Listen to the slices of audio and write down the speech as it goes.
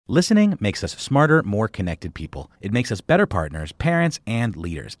Listening makes us smarter, more connected people. It makes us better partners, parents, and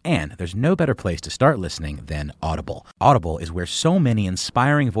leaders. And there's no better place to start listening than Audible. Audible is where so many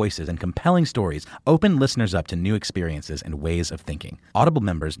inspiring voices and compelling stories open listeners up to new experiences and ways of thinking. Audible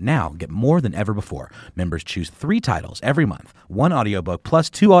members now get more than ever before. Members choose 3 titles every month, 1 audiobook plus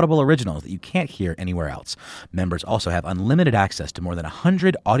 2 Audible originals that you can't hear anywhere else. Members also have unlimited access to more than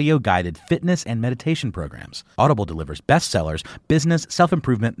 100 audio-guided fitness and meditation programs. Audible delivers bestsellers, business,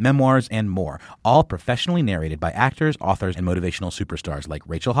 self-improvement, memoirs, and more, all professionally narrated by actors, authors, and motivational superstars like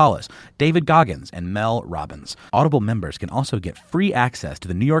Rachel Hollis, David Goggins, and Mel Robbins. Audible members can also get free access to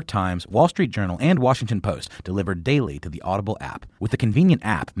the New York Times, Wall Street Journal, and Washington Post delivered daily to the Audible app. With the convenient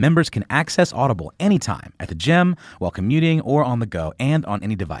app, members can access Audible anytime, at the gym, while commuting, or on the go, and on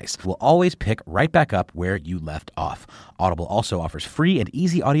any device. We'll always pick right back up where you left off. Audible also offers free and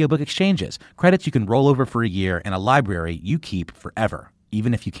easy audiobook exchanges, credits you can roll over for a year, and a library you keep forever,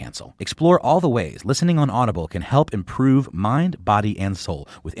 even if you cancel. Explore all the ways listening on Audible can help improve mind, body, and soul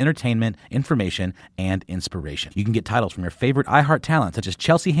with entertainment, information, and inspiration. You can get titles from your favorite iHeart talent such as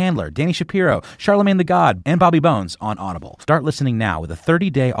Chelsea Handler, Danny Shapiro, Charlemagne the God, and Bobby Bones on Audible. Start listening now with a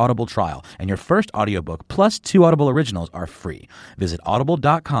 30-day Audible trial, and your first audiobook plus 2 Audible originals are free. Visit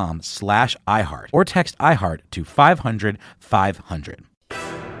audible.com/iHeart or text iHeart to 500-500.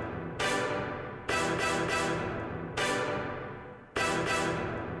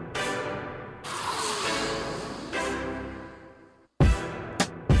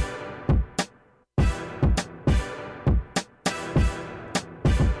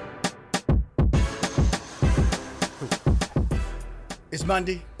 It's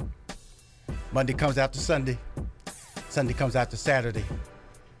Monday. Monday comes after Sunday. Sunday comes after Saturday.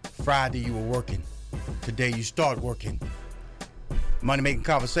 Friday you were working. Today you start working. Money Making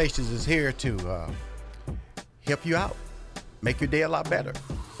Conversations is here to help you out. Make your day a lot better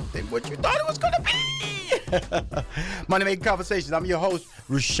than what you thought it was going to be. Money Making Conversations. I'm your host,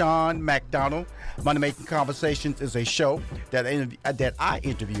 Rushion McDonald. Money Making Conversations is a show that I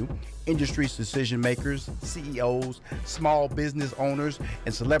interview industry's decision makers, CEOs, small business owners,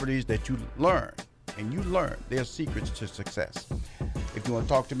 and celebrities that you learn their secrets to success. If you want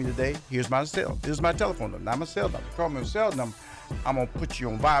to talk to me today, here's my telephone number, not my cell number. Call me my cell number, I'm going to put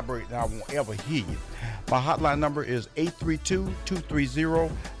you on vibrate and I won't ever hear you. My hotline number is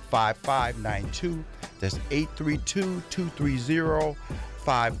 832-230-5592. That's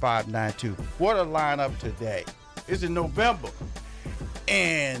 832-230-5592. What a lineup today. It's in November.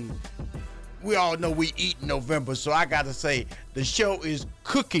 And we all know we eat in November, so I got to say the show is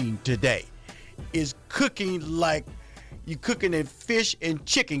cooking today. It's cooking like you're cooking in fish and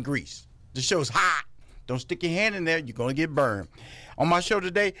chicken grease. The show's hot. Don't stick your hand in there. You're going to get burned. On my show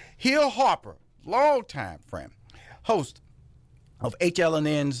today, Harper, longtime friend, host of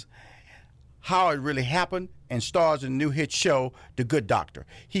HLNN's How It Really Happened, and stars in the new hit show, The Good Doctor.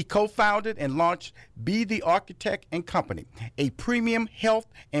 He co-founded and launched Be the Architect and Company, a premium health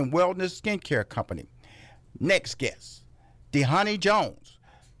and wellness skincare company. Next guest, Dhani Jones.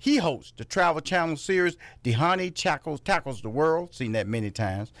 He hosts the Travel Channel series, Dhani Tackles the World, seen that many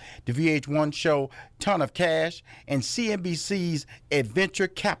times, the VH1 show, Ton of Cash, and CNBC's Adventure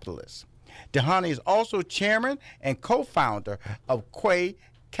Capitalist. Dhani is also chairman and co-founder of Quay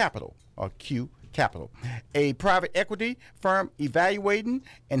Capital, or Q Capital, a private equity firm evaluating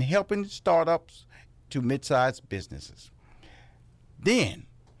and helping startups to mid-sized businesses. Then,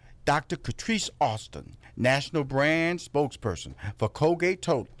 Dr. Catrise Austin, national brand spokesperson for Colgate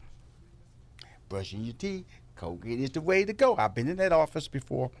Total. Brushing your teeth, Colgate is the way to go. I've been in that office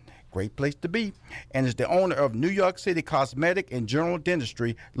before. Great place to be. And is the owner of New York City Cosmetic and General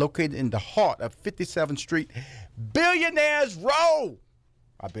Dentistry, located in the heart of 57th Street, Billionaires Row.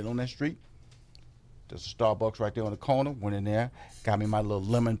 I've been on that street. There's a Starbucks right there on the corner. Went in there, got me my little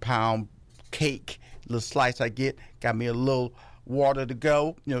lemon pound cake, little slice I get. Got me a little water to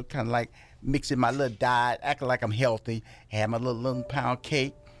go, kind of like mixing my little diet, acting like I'm healthy. Had my little lemon pound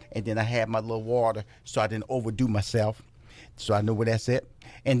cake, and then I had my little water so I didn't overdo myself. So I know where that's at.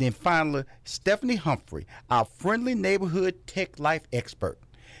 And then finally, Stephanie Humphrey, our friendly neighborhood tech life expert.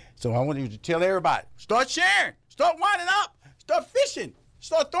 So I want you to tell everybody, start sharing, start winding up, start fishing,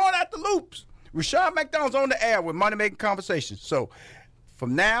 start throwing out the loops. Rushion McDonald's on the air with Money Making Conversations. So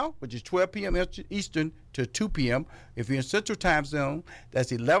from now, which is 12 p.m. Eastern to 2 p.m., if you're in Central Time Zone,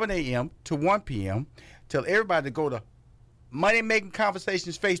 that's 11 a.m. to 1 p.m. Tell everybody to go to Money Making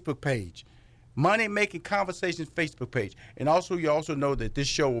Conversations Facebook page. Money Making Conversations Facebook page. And also, you also know that this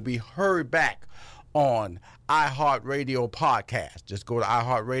show will be heard back on iHeartRadio podcast. Just go to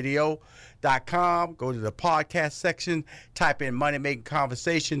iHeartRadio.com, go to the podcast section, type in Money Making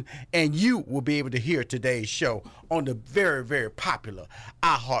Conversation, and you will be able to hear today's show on the very, very popular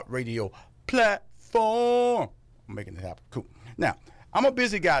iHeartRadio platform. I'm making it happen. Cool. Now, I'm a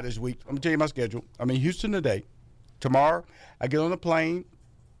busy guy this week. I'm going to tell you my schedule. I'm in Houston today. Tomorrow, I get on a plane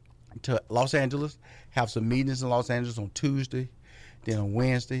to Los Angeles, have some meetings in Los Angeles on Tuesday. Then on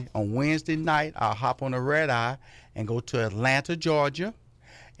Wednesday night, I'll hop on a red eye and go to Atlanta, Georgia.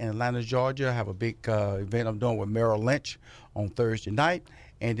 In Atlanta, Georgia, I have a big event I'm doing with Merrill Lynch on Thursday night.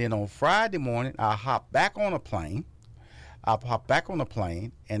 And then on Friday morning, I'll hop back on a plane.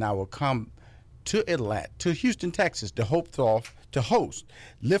 And I will come to Houston, Texas, to host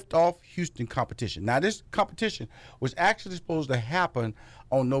Liftoff Houston competition. Now, this competition was actually supposed to happen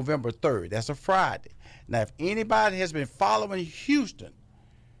on November 3rd. That's a Friday. Now, if anybody has been following Houston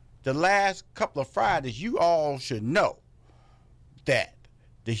the last couple of Fridays, you all should know that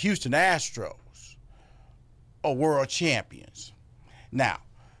the Houston Astros are world champions. Now,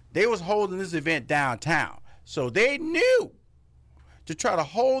 they was holding this event downtown, so they knew to try to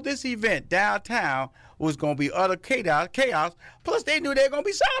hold this event downtown was going to be utter chaos. Plus, they knew they were going to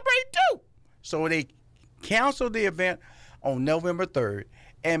be celebrating too. So they canceled the event on November 3rd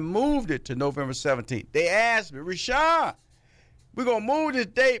and moved it to November 17th. They asked me, Rashawn, we're going to move this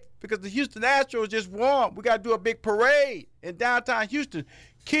date because the Houston Astros just won. We got to do a big parade in downtown Houston.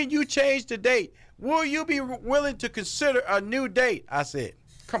 Can you change the date? Will you be willing to consider a new date? I said,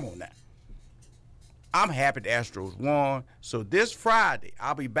 come on now. I'm happy the Astros won. So this Friday,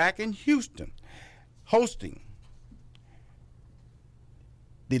 I'll be back in Houston hosting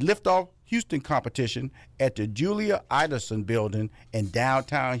the Liftoff Houston competition at the Julia Idelson building in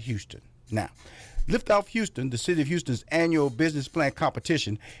downtown Houston. Now, Liftoff Houston, the City of Houston's annual business plan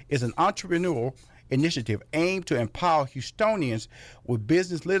competition, is an entrepreneurial initiative aimed to empower Houstonians with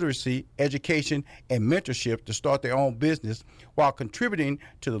business literacy, education, and mentorship to start their own business while contributing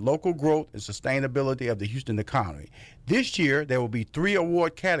to the local growth and sustainability of the Houston economy. This year, there will be 3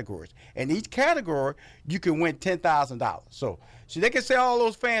 award categories. In each category, you can win $10,000. So they can say all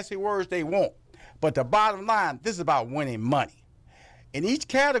those fancy words they want, but the bottom line, this is about winning money. In each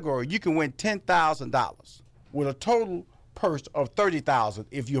category, you can win $10,000 with a total purse of $30,000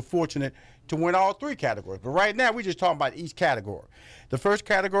 if you're fortunate to win all 3 categories. But right now, we're just talking about each category. The first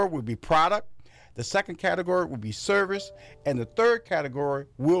category will be product. The second category will be service. And the third category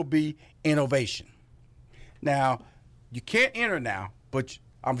will be innovation. Now, you can't enter now, but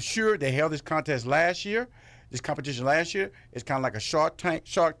I'm sure they held this contest last year. This competition last year is kind of like a Shark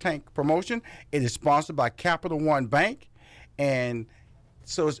Tank promotion. It is sponsored by Capital One Bank. And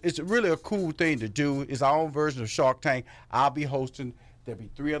so it's really a cool thing to do. It's our own version of Shark Tank. I'll be hosting. There'll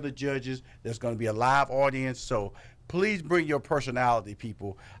be 3 other judges. There's going to be a live audience. So please bring your personality,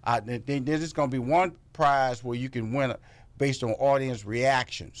 people. There's going to be one prize where you can win based on audience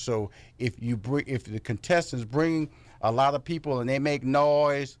reaction. So if the contestants bring a lot of people and they make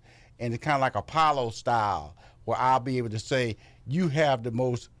noise, and it's kind of like Apollo style, where I'll be able to say, you have the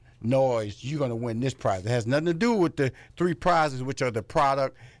most noise, you're going to win this prize. It has nothing to do with the 3 prizes, which are the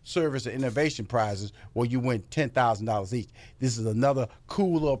product, service, and innovation prizes, where you win $10,000 each. This is another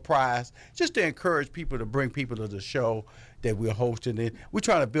cool little prize just to encourage people to bring people to the show that we're hosting it. We're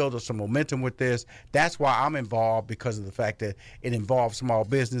trying to build up some momentum with this. That's why I'm involved, because of the fact that it involves small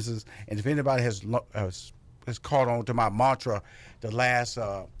businesses. And if anybody has caught on to my mantra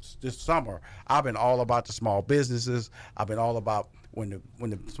this summer, I've been all about the small businesses. I've been all about when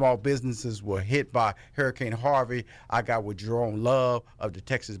the small businesses were hit by Hurricane Harvey. I got with Jerome Love of the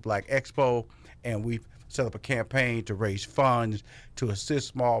Texas Black Expo, and we set up a campaign to raise funds to assist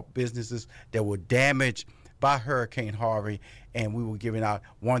small businesses that were damaged by Hurricane Harvey, and we were giving out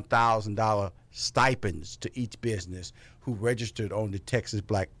 $1,000 stipends to each business who registered on the Texas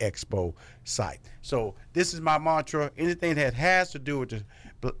Black Expo site. So this is my mantra. Anything that has to do with the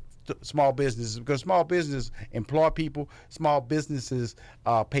small businesses, because small businesses employ people, small businesses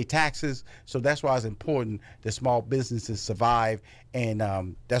pay taxes. So that's why it's important that small businesses survive. And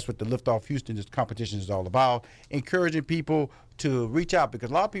that's what the Liftoff Houston competition is all about, encouraging people to reach out, because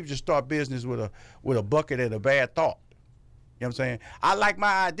a lot of people just start business with a bucket and a bad thought. You know what I'm saying? I like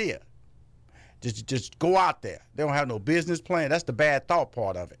my idea. Just go out there. They don't have no business plan. That's the bad thought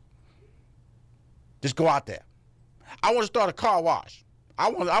part of it. Just go out there. I want to start a car wash. I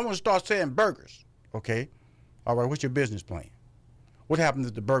want to start selling burgers. Okay. All right. What's your business plan? What happens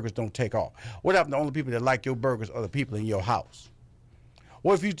if the burgers don't take off? What happens to the only people that like your burgers are the people in your house?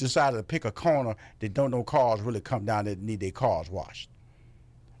 What if you decided to pick a corner that don't know cars really come down that need their cars washed?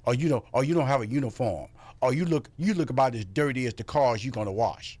 or you don't have a uniform, or you look about as dirty as the cars you're gonna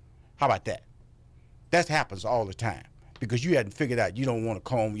wash. How about that? That happens all the time because you hadn't figured out you don't want to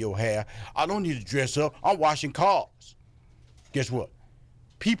comb your hair. I don't need to dress up. I'm washing cars. Guess what?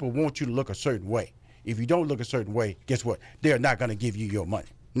 People want you to look a certain way. If you don't look a certain way, guess what? They're not going to give you your money.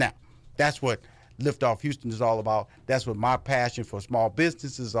 Now, that's what Lift Off Houston is all about. That's what my passion for small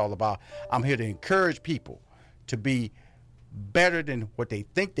businesses is all about. I'm here to encourage people to be better than what they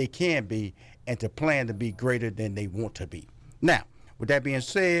think they can be and to plan to be greater than they want to be. Now, with that being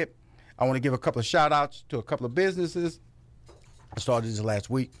said, I want to give a couple of shout outs to a couple of businesses. I started this last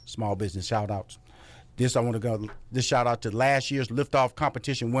week, small business shout outs. I want to go this shout out to last year's liftoff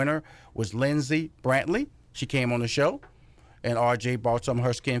competition winner was Lindsay Brantley. She came on the show, and RJ bought some of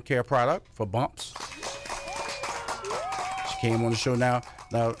her skincare product for bumps. She came on the show now.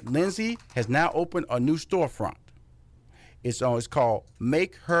 Now Lindsay has now opened a new storefront. It's called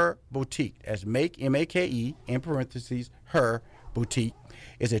Make Her Boutique. That's Make M-A-K-E in parentheses Her Boutique.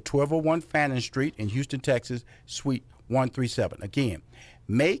 It's at 1201 Fannin Street in Houston, Texas, Suite 137. Again,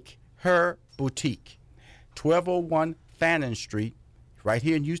 Make Her Boutique. 1201 Fannin Street, right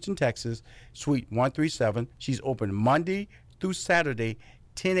here in Houston, Texas, Suite 137. She's open Monday through Saturday,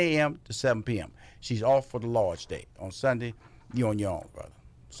 10 a.m. to 7 p.m. She's off for the Lord's Day. On Sunday, you're on your own, brother.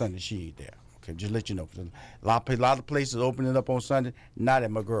 Sunday, she ain't there. Okay, just let you know. A lot of places opening up on Sunday, not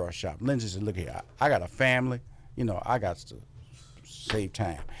at my girl shop. Lindsay said, look here, I got a family. You know, I got to save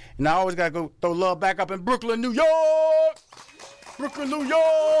time. And I always got to go throw love back up in Brooklyn, New York. Brooklyn, New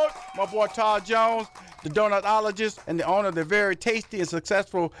York. My boy Todd Jones, the donutologist and the owner of the very tasty and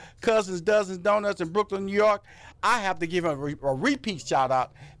successful Cousins Dozens Donuts in Brooklyn, New York. I have to give him a repeat shout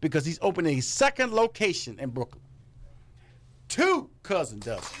out because he's opening a second location in Brooklyn. 2 Cousin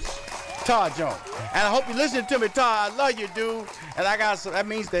Dozens. Todd Jones. And I hope you're listening to me, Todd. I love you, dude. And that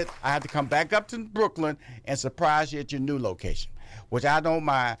means that I have to come back up to Brooklyn and surprise you at your new location, which I don't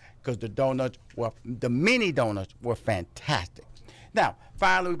mind because the mini donuts were fantastic. Now,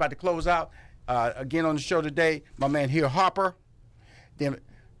 finally, we're about to close out. Again on the show today, my man here, Harper. Then,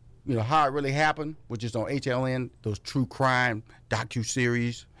 you know, How It Really Happened, which is on HLN, those true crime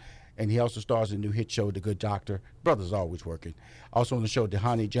docu-series. And he also stars in the new hit show, The Good Doctor. Brother's always working. Also on the show,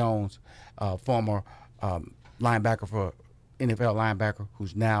 Dhani Jones, former linebacker for NFL linebacker,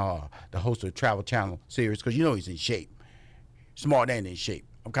 who's now the host of the Travel Channel series, because you know he's in shape. Smart and in shape.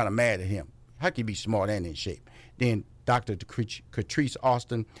 I'm kind of mad at him. How can he be smart and in shape? Then Dr. Catrise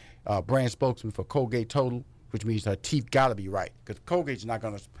Austin, brand spokesman for Colgate Total, which means her teeth got to be right, because Colgate's not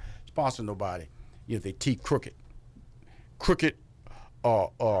going to sponsor nobody if their teeth crooked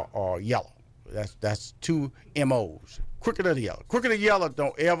or yellow. That's 2 MOs. Crooked or yellow. Crooked or yellow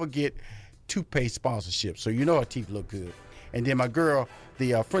don't ever get toothpaste sponsorship, so you know her teeth look good. And then my girl,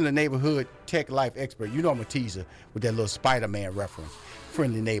 the friendly neighborhood tech life expert. You know I'm a teaser with that little Spider-Man reference.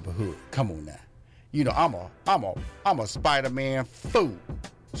 Friendly neighborhood. Come on now. You know I'm a Spider-Man fool.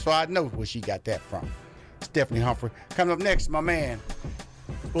 So I know where she got that from. Stephanie Humphrey. Coming up next, my man.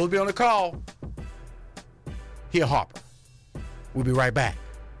 We'll be on the call. Here, Harper. We'll be right back.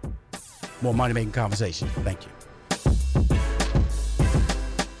 More Money Making Conversation. Thank you.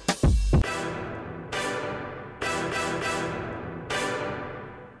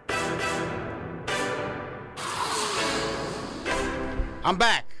 I'm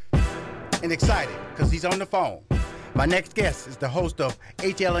back and excited because he's on the phone. My next guest is the host of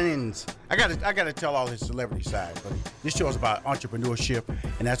HLN's. I gotta tell all his celebrity side, but this show is about entrepreneurship,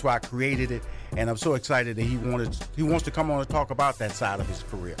 and that's why I created it. And I'm so excited that he wants to come on and talk about that side of his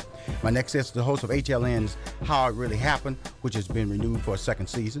career. My next guest is the host of HLN's How It Really Happened, which has been renewed for a second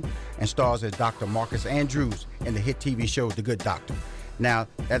season, and stars as Dr. Marcus Andrews in the hit TV show The Good Doctor. Now,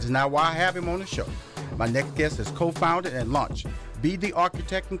 that is not why I have him on the show. My next guest is co-founder and launched Be The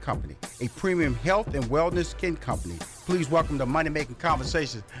Architect and Company, a premium health and wellness skin company. Please welcome to Money Making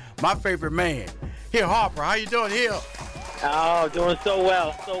Conversations, my favorite man, here, Harper. How you doing, here? Oh, doing so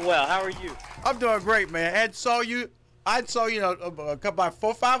well. How are you? I'm doing great, man. I saw you a couple about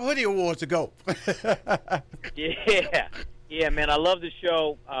 4 or 5 hoodie awards ago. Yeah, man. I love the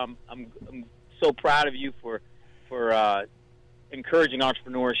show. I'm so proud of you for encouraging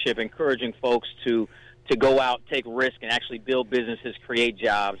entrepreneurship, encouraging folks to go out, take risk, and actually build businesses, create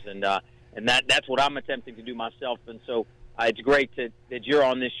jobs, and that's what I'm attempting to do myself. And so it's great that you're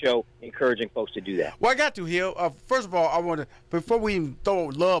on this show, encouraging folks to do that. Well, I got to, Hill. First of all, I want to, before we even throw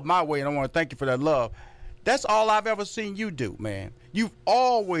love my way, and I want to thank you for that love. That's all I've ever seen you do, man. You've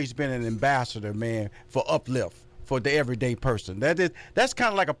always been an ambassador, man, for uplift, for the everyday person. That's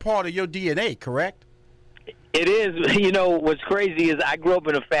kind of like a part of your DNA, correct? It is. You know, what's crazy is I grew up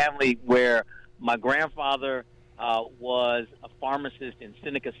in a family where my grandfather was a pharmacist in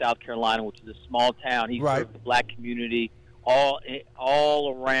Seneca, South Carolina, which is a small town. He served the black community all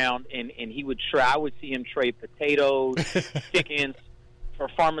around, and he would I would see him trade potatoes, chickens for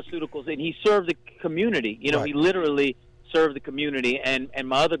pharmaceuticals, and he served the community. You know, he literally served the community. And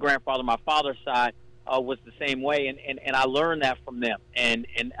my other grandfather, my father's side, was the same way, and I learned that from them. And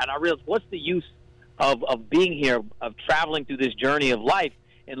I realized, what's the use of being here, of traveling through this journey of life,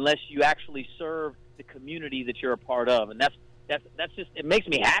 unless you actually serve the community that you're a part of? And that's just, it makes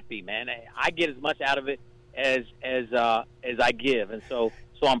me happy, man. I get as much out of it as I give, and so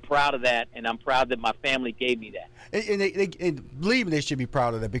I'm proud of that, and I'm proud that my family gave me that. And believe me, they should be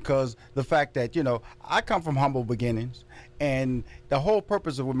proud of that, because the fact that, you know, I come from humble beginnings, and the whole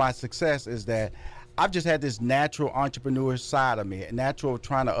purpose of my success is that I've just had this natural entrepreneur side of me, a natural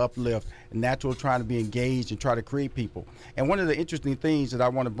trying to uplift, a natural trying to be engaged and try to create people. And one of the interesting things that I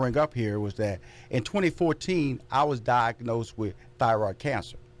want to bring up here was that in 2014, I was diagnosed with thyroid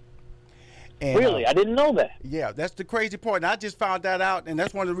cancer. And, really? I didn't know that. Yeah, that's the crazy part. And I just found that out, and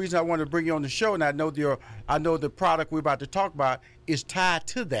that's one of the reasons I wanted to bring you on the show. And I know the product we're about to talk about is tied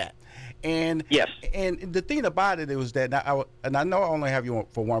to that. And yes. And the thing about it was that I know I only have you on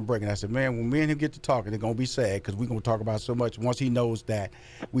for one break, and I said, man, when me and him get to talking, it's gonna be sad, because we're gonna talk about so much once he knows that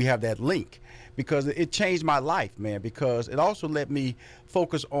we have that link, because it changed my life, man. Because it also let me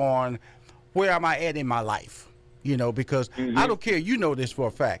focus on where am I at in my life. You know, because I don't care, you know this for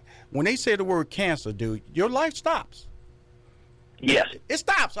a fact. When they say the word cancer, dude, your life stops. Yes. It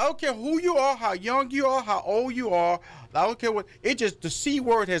stops. I don't care who you are, how young you are, how old you are. I don't care what. It just, the C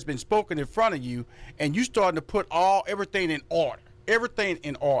word has been spoken in front of you, and you starting to put everything in order. Everything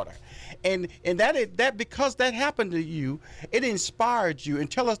in order. And that because that happened to you, it inspired you. And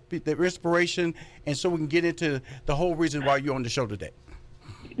tell us the inspiration, and so we can get into the whole reason why you're on the show today.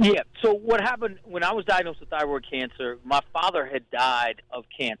 Yeah, so what happened when I was diagnosed with thyroid cancer, my father had died of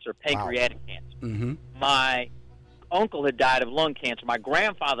cancer, pancreatic cancer. Mm-hmm. My uncle had died of lung cancer. My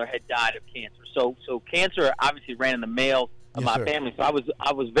grandfather had died of cancer. So cancer obviously ran in the males of my family. So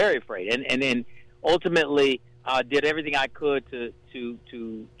I was very afraid, and then ultimately did everything I could to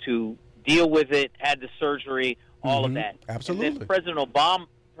deal with it. Had the surgery, all of that. Absolutely. And then President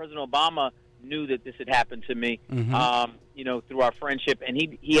Obama knew that this had happened to me, you know, through our friendship, and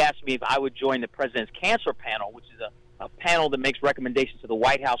he asked me if I would join the President's Cancer Panel, which is a panel that makes recommendations to the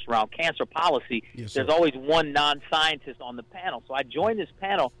White House around cancer policy. Yes, There's always one non-scientist on the panel. So I joined this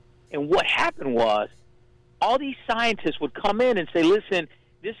panel, and what happened was all these scientists would come in and say, listen,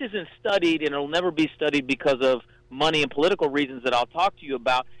 this isn't studied, and it'll never be studied because of money and political reasons that I'll talk to you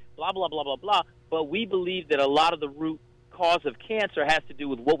about, blah, blah, blah, blah, blah. But we believe that a lot of the root cause of cancer has to do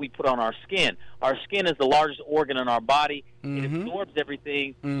with what we put on our skin. Our skin is the largest organ in our body. It absorbs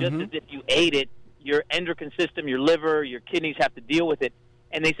everything just as if you ate it. Your endocrine system, your liver, your kidneys have to deal with it.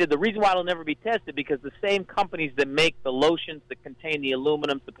 And they said the reason why it'll never be tested, because the same companies that make the lotions that contain the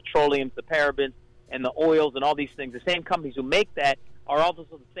aluminums, the petroleums, the parabens, and the oils and all these things, the same companies who make that are also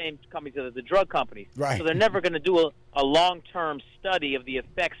the same companies that are the drug companies. Right. So they're never going to do a long-term study of the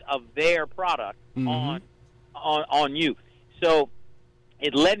effects of their product on you. So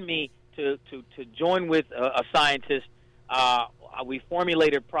it led me to join with a scientist. We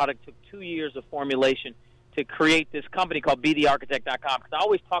formulated a product, took 2 years of formulation to create this company called BeTheArchitect.com. Because I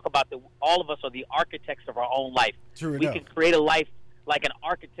always talk about all of us are the architects of our own life. True we enough. can create a life like an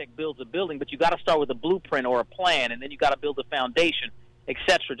architect builds a building, but you got to start with a blueprint or a plan, and then you got to build a foundation,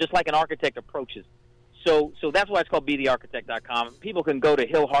 etc., just like an architect approaches. So that's why it's called BeTheArchitect.com. People can go to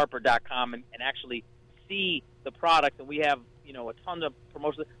hillharper.com and actually see the product, and we have, you know, a ton of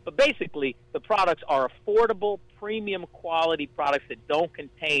promotions. But basically, the products are affordable, premium quality products that don't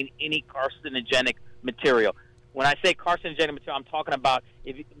contain any carcinogenic material. When I say carcinogenic material, I'm talking about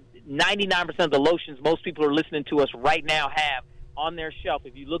 99% of the lotions most people are listening to us right now have on their shelf.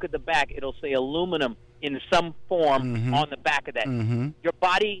 If you look at the back, it'll say aluminum in some form on the back of that. Your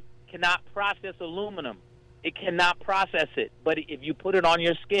body cannot process aluminum. It cannot process it. But if you put it on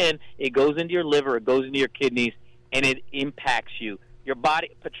your skin, it goes into your liver, it goes into your kidneys, and it impacts you. Your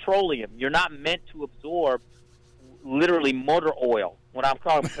body, petroleum, you're not meant to absorb literally motor oil. When I'm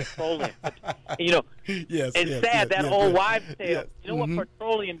calling petroleum, you know, it's sad, that old wives' tale. You know what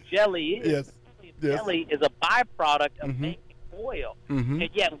petroleum jelly is? Petroleum jelly is a byproduct of making oil, and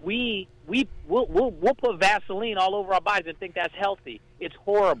yet we'll put Vaseline all over our bodies and think that's healthy. It's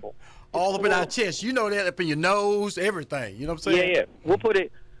horrible. All up in our chest, you know that, up in your nose, everything. You know what I'm saying? Yeah. We'll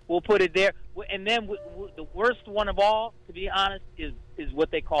put it there, and then the worst one of all, to be honest, is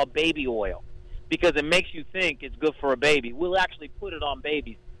what they call baby oil. because it makes you think it's good for a baby. We'll actually put it on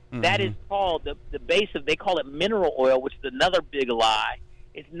babies. That is called the base of, they call it mineral oil, which is another big lie.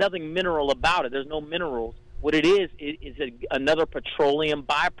 It's nothing mineral about it. There's no minerals. What it is another petroleum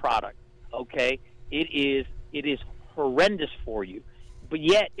byproduct, okay? It is horrendous for you. But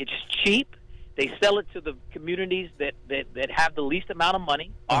yet it's cheap. They sell it to the communities that have the least amount of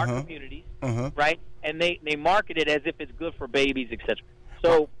money, our communities, right? And they market it as if it's good for babies, etc.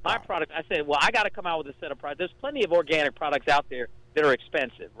 So my product, I said, well, I got to come out with a set of products. There's plenty of organic products out there that are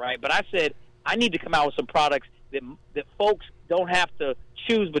expensive, right? But I said I need to come out with some products that folks don't have to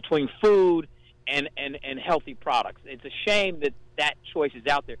choose between food and healthy products. It's a shame that choice is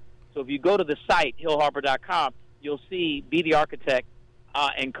out there. So if you go to the site, hillharper.com, you'll see Be the Architect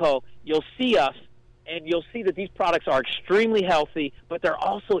and Co. You'll see us, and you'll see that these products are extremely healthy, but they're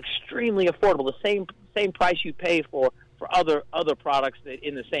also extremely affordable. The same price you pay for other products that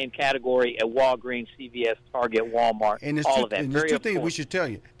in the same category at Walgreens, CVS, Target, Walmart, all of that. And there's two things we should tell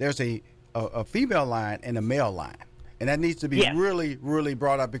you. There's a female line and a male line. And that needs to be really, really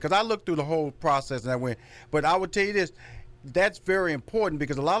brought up, because I looked through the whole process and I went, but I would tell you this, that's very important,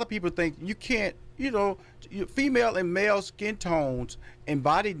 because a lot of people think you can't, female and male skin tones and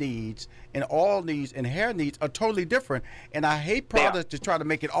body needs and oil needs and hair needs are totally different. And I hate products to try to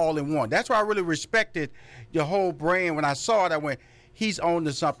make it all in one. That's why I really respected your whole brand. When I saw it, I went, he's on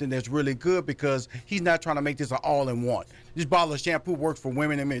to something that's really good, because he's not trying to make this an all-in-one. This bottle of shampoo works for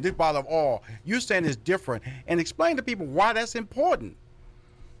women and men. This bottle of oil, you're saying is different. And explain to people why that's important.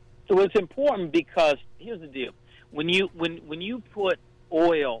 So it's important because here's the deal: when you put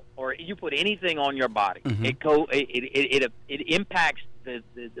oil or you put anything on your body, it impacts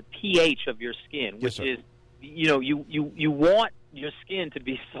the pH of your skin, which is you want your skin to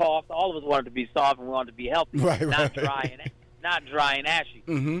be soft. All of us want it to be soft, and we want it to be healthy, not dry and ashy.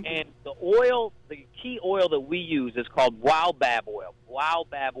 And the key oil that we use is called baobab oil.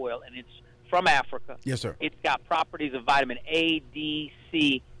 Baobab oil, and it's from Africa. Yes, sir. It's got properties of vitamin A, D,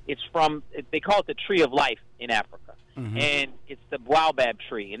 C. They call it the tree of life in Africa. And it's the baobab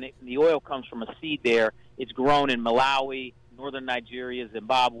tree, and the oil comes from a seed there. It's grown in Malawi, northern Nigeria,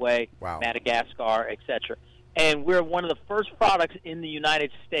 Zimbabwe, Madagascar, etc. And we're one of the first products in the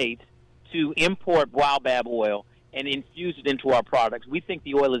United States to import baobab oil and infuse it into our products. We think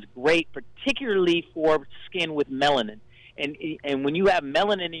the oil is great, particularly for skin with melanin. And when you have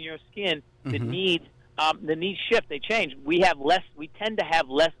melanin in your skin, the needs shift. They change. We tend to have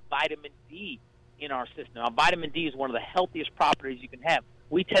less vitamin D in our system. Now, vitamin D is one of the healthiest properties you can have.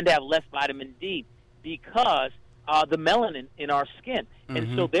 We tend to have less vitamin D because the melanin in our skin.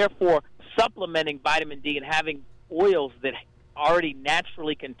 And so, therefore, supplementing vitamin D and having oils that already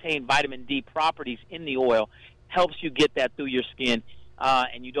naturally contain vitamin D properties in the oil helps you get that through your skin,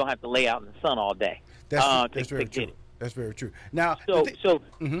 and you don't have to lay out in the sun all day. That's very true. That's very true. Now, go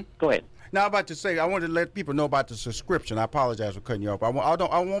ahead. Now, I'm about to say, I wanted to let people know about the subscription. I apologize for cutting you off. I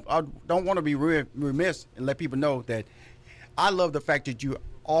don't want to be remiss and let people know that I love the fact that you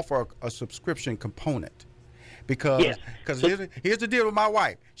offer a subscription component. Because here's the deal with my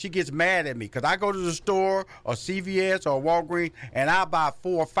wife. She gets mad at me because I go to the store or CVS or Walgreens and I buy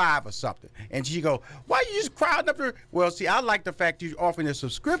 4 or 5 or something. And she go, why you just crowding up there? Well, see, I like the fact you're offering a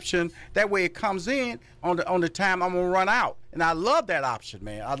subscription. That way it comes in on the time I'm going to run out. And I love that option,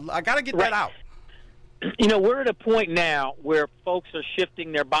 man. I got to get that out. We're at a point now where folks are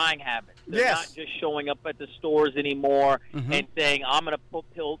shifting their buying habits. They're not just showing up at the stores anymore and saying, I'm going to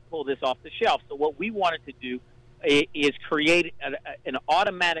pull this off the shelf. So what we wanted to do is create an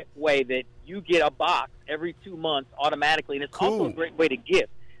automatic way that you get a box every 2 months automatically, and it's also a great way to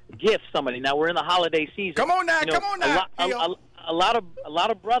gift somebody. Now we're in the holiday season. Come on now, a lot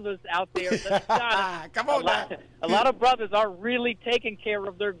of brothers out there. A lot of brothers are really taking care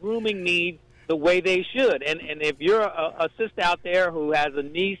of their grooming needs the way they should. And if you're a sister out there who has a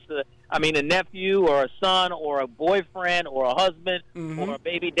niece, a nephew or a son or a boyfriend or a husband or a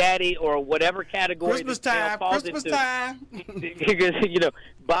baby daddy or whatever category Christmas time, buy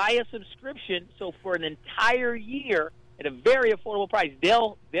a subscription. So for an entire year at a very affordable price,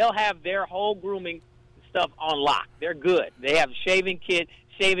 they'll have their whole grooming stuff on lock. They're good. They have shaving kit,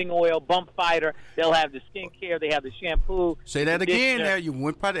 shaving oil, bump fighter. They'll have the skincare. They have the shampoo. Say that again. There, you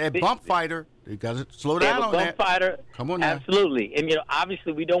went at bump fighter. You got to slow down on that. Bump fighter. Come on now. Absolutely. And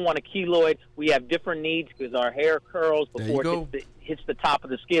obviously, we don't want a keloid. We have different needs because our hair curls before it hits the top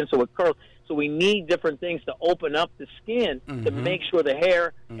of the skin, so it curls. So we need different things to open up the skin to make sure the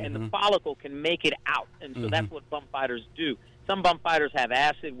hair and the follicle can make it out. And so that's what bump fighters do. Some bump fighters have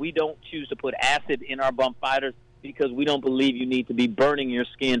acid. We don't choose to put acid in our bump fighters. because we don't believe you need to be burning your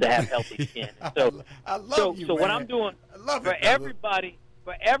skin to have healthy skin. So, I love you, so man. what I'm doing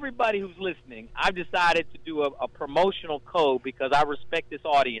for everybody who's listening, I've decided to do a promotional code because I respect this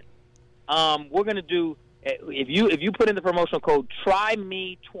audience. We're going to do, if you put in the promotional code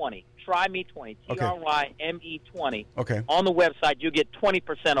TRYME20, TRYME20, TRYME20, okay, on the website, you'll get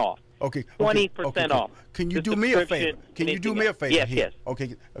 20% off. Okay, 20% off. Can you do me a favor? Can you do me a favor? Yes, here? yes.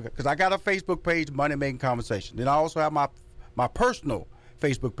 Okay, because I got a Facebook page, Money Making Conversation. Then I also have my personal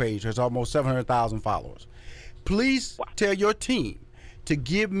Facebook page. Has almost 700,000 followers. Please tell your team to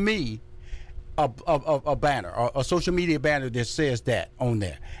give me a banner, or a social media banner that says that on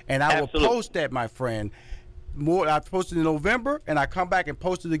there, and I will post that, my friend. I posted in November, and I come back and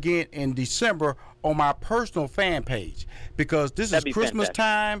post it again in December on my personal fan page, because this is Christmas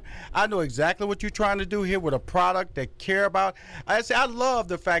time. I know exactly what you're trying to do here with a product that care about. I love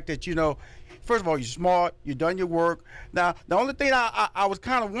the fact that, first of all, you're smart, you've done your work. Now, the only thing I was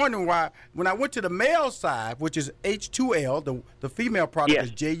kind of wondering why, when I went to the male side, which is H2L, the female product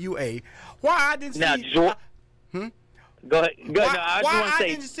is JUA, why I didn't see... Go ahead. Why I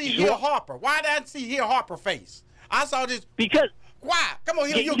didn't see Hill Harper? Why did I see Hill Harper face? I saw this because. Why? Come on,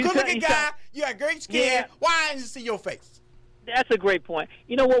 you're a good-looking guy. You got great skin. Yeah. Why didn't you see your face? That's a great point.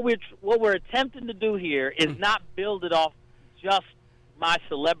 You know what we're attempting to do here is not build it off just my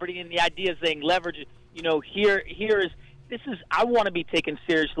celebrity, and the idea is saying leverage it. I want to be taken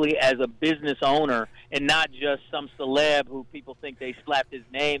seriously as a business owner and not just some celeb who people think they slapped his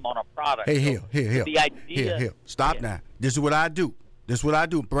name on a product. Hey, here. The idea. Here. Stop now. This is what I do.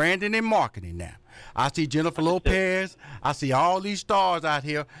 Branding and marketing now. I see Jennifer Lopez. I see all these stars out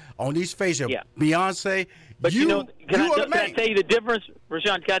here on these faces. Yeah. Beyonce. But can I tell you the difference,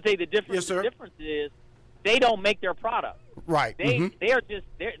 Rashawn? Can I tell you the difference? Yes, sir. The difference is they don't make their product. Right.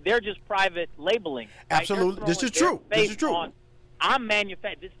 They're just private labeling. Right? Absolutely. This is true. It's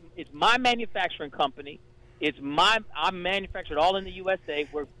my manufacturing company. I'm manufactured all in the USA.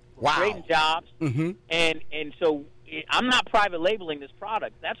 We're creating jobs, and so I'm not private labeling this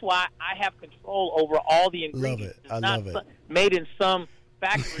product. That's why I have control over all the ingredients. Love it. Made in some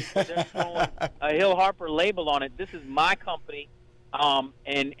factory. They're throwing a Hill Harper label on it. This is my company.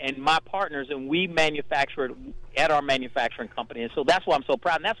 And my partners, and we manufacture it at our manufacturing company, and so that's why I'm so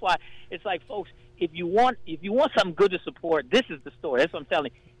proud. And that's why it's like, folks, if you want something good to support, this is the story. That's what I'm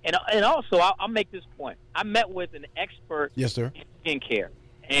telling you. And also, I'll make this point. I met with an expert in skincare,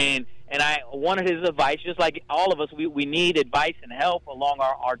 and I wanted his advice, just like all of us. We need advice and help along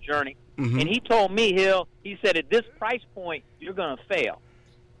our journey. And he told me, he said, at this price point, you're going to fail.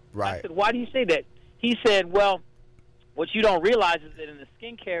 Right. I said, why do you say that? He said, well, what you don't realize is that in the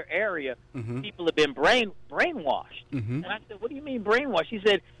skincare area, people have been brainwashed. And I said, what do you mean brainwashed? He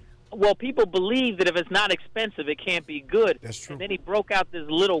said, well, people believe that if it's not expensive, it can't be good. That's true. And then he broke out this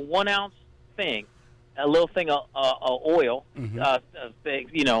little 1 ounce thing, a little thing of oil. He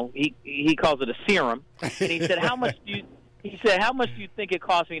calls it a serum. And he said, how much do you think it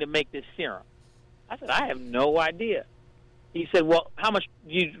cost me to make this serum? I said, I have no idea. He said, well, how much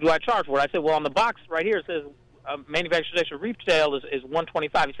do I charge for it? I said, well, on the box right here it says manufacturer station retail is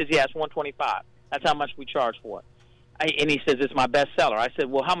 $125. He says, yeah, it's $125. That's how much we charge for it. And he says, it's my best seller. I said,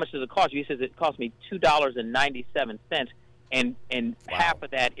 well, how much does it cost you? He says, it cost me $2.97, and half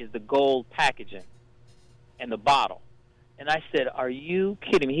of that is the gold packaging and the bottle. And I said, are you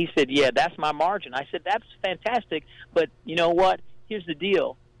kidding me? He said, yeah, that's my margin. I said, that's fantastic, but you know what? Here's the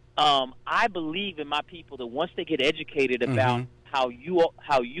deal. I believe in my people that once they get educated about how you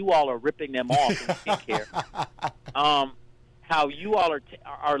all are ripping them off in skincare, how you all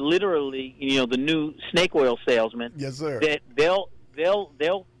are literally, the new snake oil salesmen. Yes, sir. That they'll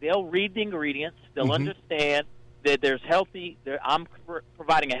read the ingredients. They'll understand that there's healthy. I'm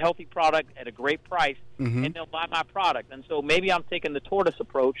providing a healthy product at a great price, and they'll buy my product. And so maybe I'm taking the tortoise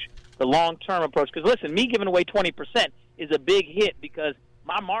approach, the long-term approach. Because listen, me giving away 20% is a big hit because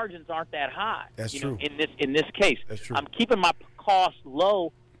my margins aren't that high. That's true. In this case, that's true. I'm keeping my costs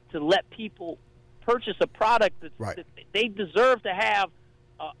low to let people purchase a product that they deserve to have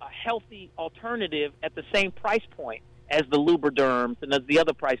a healthy alternative at the same price point as the Lubriderms and as the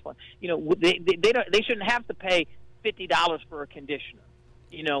other price point. They shouldn't have to pay $50 for a conditioner.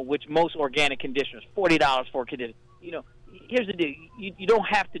 Which most organic conditioners, $40 for a conditioner. Here's the deal: you don't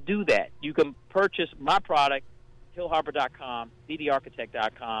have to do that. You can purchase my product, hillharper.com,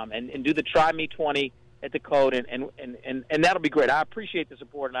 ddarchitect.com, and do the Try Me 20 at the code, and that'll be great. I appreciate the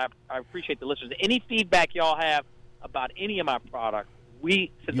support, and I appreciate the listeners. Any feedback y'all have about any of my products,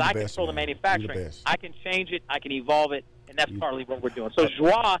 since I control the manufacturing, I can change it, I can evolve it, and that's partly what we're doing. So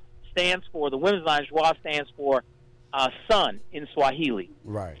Joie stands for, the women's line, Jua stands for sun in Swahili.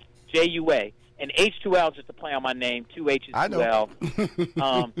 Right. J-U-A. And H2L is just a play on my name, 2 H's, 2 L.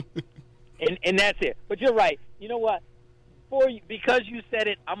 And that's it. But you're right. You know what? Because you said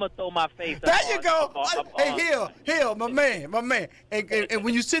it, I'm going to throw my face up. There you go. Hey, Hill, my man. And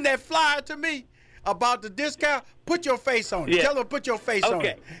when you send that flyer to me about the discount, put your face on it. Yeah. Tell them to put your face on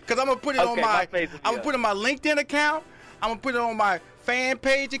it. Because I'm going to put it on I'm going to put it on my LinkedIn account. I'm going to put it on my fan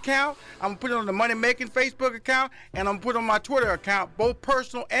page account. I'm going to put it on the Money Making Facebook account. And I'm going to put it on my Twitter account, both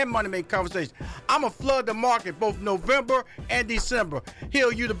personal and Money Making Conversations. I'm going to flood the market both November and December.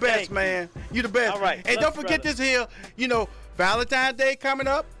 Hill, you the best, man. You the best. All right. And don't forget this, Hill, Valentine's Day coming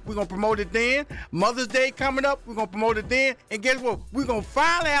up. We're going to promote it then. Mother's Day coming up. We're going to promote it then. And guess what? We're going to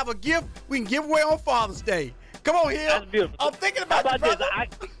finally have a gift we can give away on Father's Day. Come on, Hill. That's beautiful. I'm thinking about you, brother.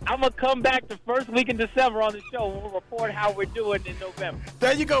 this. I'm going to come back the first week in December on the show. We'll report how we're doing in November.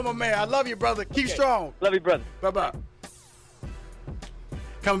 There you go, my man. I love you, brother. Keep strong. Love you, brother. Bye-bye.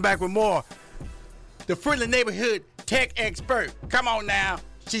 Coming back with more. The Friendly Neighborhood Tech Expert. Come on now.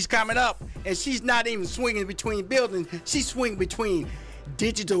 She's coming up, and she's not even swinging between buildings. She's swinging between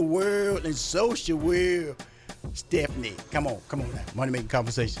digital world and social world. Stephanie, come on now. Money Making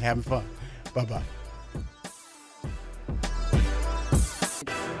Conversation, having fun. Bye-bye.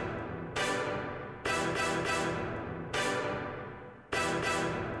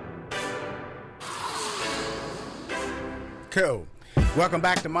 Cool. Welcome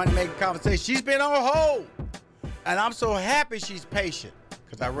back to Money Making Conversation. She's been on hold, and I'm so happy she's patient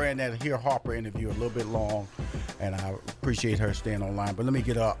because I ran that Harper interview a little bit long, and I appreciate her staying online. But let me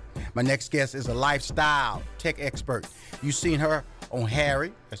get up. My next guest is a lifestyle tech expert. You've seen her on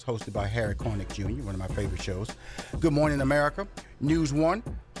Harry. That's hosted by Harry Connick Jr., one of my favorite shows. Good Morning America. News One,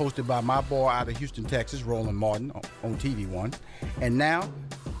 hosted by my boy out of Houston, Texas, Roland Martin on TV One. And now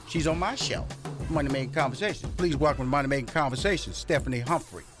she's on my show, Money Making Conversations. Please welcome to Money Making Conversations, Stephanie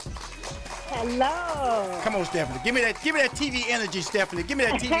Humphrey. Hello. Come on, Stephanie. Give me that TV energy, Stephanie. Give me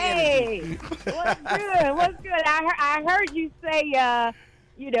that TV energy. What's good? I heard you say,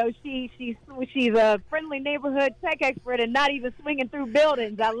 she's a friendly neighborhood tech expert and not even swinging through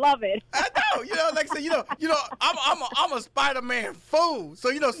buildings. I love it. I know. Like I said, I'm a Spider-Man fool. So,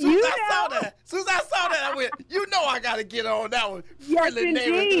 as soon as I saw that, I went, I got to get on that one. Yes,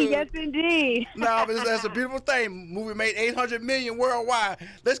 indeed. No, but that's a beautiful thing. Movie made $800 million worldwide.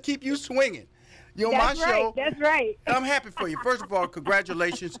 Let's keep you swinging. You're on my show. That's right. And I'm happy for you. First of all,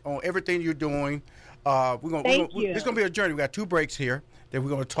 congratulations on everything you're doing. Thank you. It's going to be a journey. We got 2 breaks here. That we're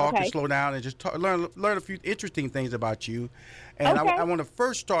going to talk and slow down and just learn a few interesting things about you. And I want to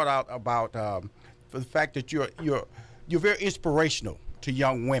first start out about for the fact that you're very inspirational to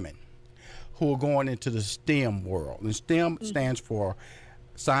young women who are going into the STEM world. And STEM stands for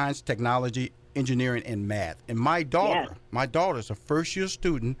science, technology, engineering, and math. And my daughter's a first-year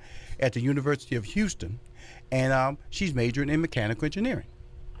student at the University of Houston, and she's majoring in mechanical engineering.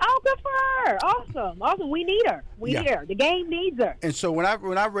 Oh, good for her. Awesome. We need her. Need her. The game needs her. And so when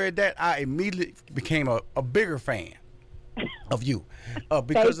I read that, I immediately became a bigger fan of you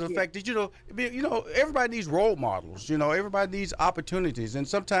because of the fact that, everybody needs role models. Everybody needs opportunities. And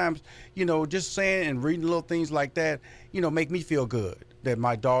sometimes, just saying and reading little things like that, make me feel good that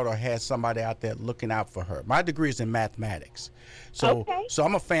my daughter has somebody out there looking out for her. My degree is in mathematics. So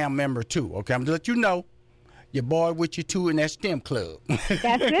I'm a fan member, too. Okay, I'm going to let you know. Your boy with you, too, in that STEM club.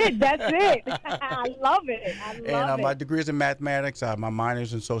 That's it. I love it. My degree is in mathematics. My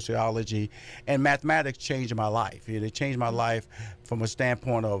minors in sociology. And mathematics changed my life. It changed my life from a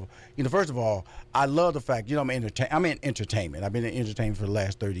standpoint of, first of all, I love the fact, I'm in entertainment. I've been in entertainment for the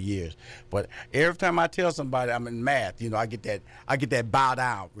last 30 years. But every time I tell somebody I'm in math, I get that bow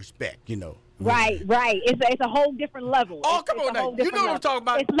down respect, Right. It's a whole different level. Oh, come on now. You know what I'm talking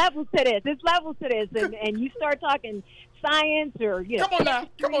about. It's levels to this. And you start talking science or, come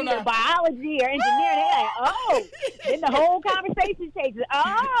on now. Biology or engineering. Then the whole conversation changes.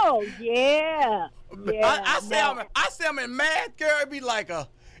 Oh, yeah. I say I'm in math, girl. It'd be like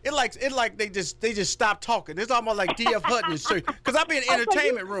It like they just stop talking. It's almost like D.F. Hutton, because I've been in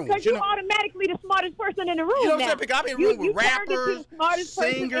entertainment rooms. Because you're automatically the smartest person in the room. You know what I'm saying? Because I've been in rooms with rappers,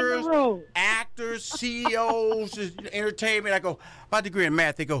 singers, room. actors, CEOs, entertainment. I go, my degree in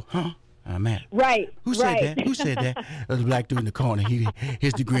math. They go, huh? Math. Right. Who said that? Who said that? The black dude in the corner.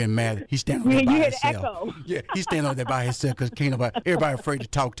 His degree in math. He's standing there by himself. Echo. Yeah, he's standing over there by himself because everybody afraid to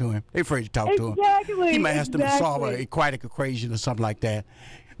talk to him. They're afraid to talk to him. Exactly. He might ask them to solve an aquatic equation or something like that.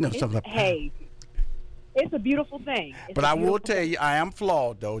 Something like that. Hey, it's a beautiful thing. But I will tell you, I am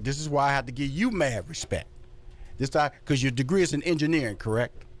flawed, though. This is why I have to give you mad respect. Because your degree is in engineering,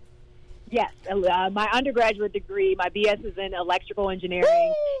 correct? Yes, my undergraduate degree, my BS is in electrical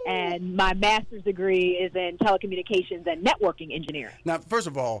engineering, and my master's degree is in telecommunications and networking engineering. Now, first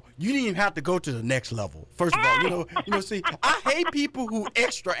of all, you didn't even have to go to the next level. First of all, see, I hate people who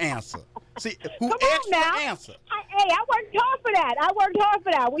extra answer. See, who Come on extra now. answer. I worked hard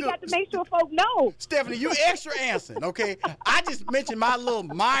for that. We got to make sure folks know. Stephanie, you extra answering, okay? I just mentioned my little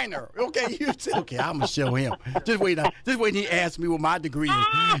minor, okay? You said, okay, I'm gonna show him. Just wait he asked me what my degree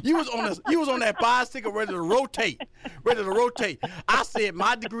is. You was on that bicycle ready to rotate. I said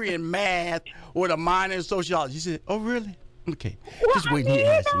my degree in math with a minor in sociology. You said, oh really? Okay. Well, just wait he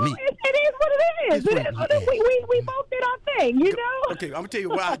asked me. It is what it is. We both did our thing, you know? Okay, I'm going to tell you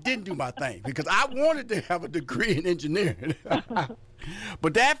why I didn't do my thing. Because I wanted to have a degree in engineering.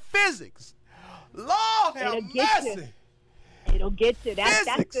 But that physics, Lord have mercy. It'll get you. That's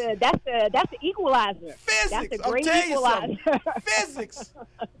the equalizer. Physics. That's the great equalizer. Physics.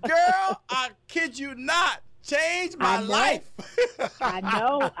 Girl, I kid you not. Changed my life.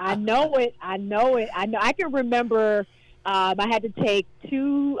 I know it. I can remember I had to take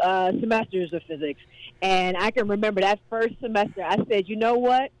 2 semesters of physics, and I can remember that first semester. I said, you know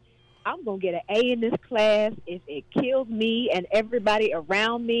what? I'm going to get an A in this class if it kills me and everybody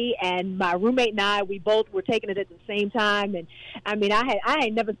around me. And my roommate and I, we both were taking it at the same time. And, I mean, I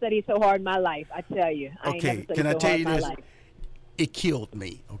ain't never studied so hard in my life, I tell you. Okay, can I tell you this? It killed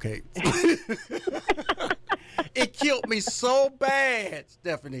me, okay? It killed me so bad,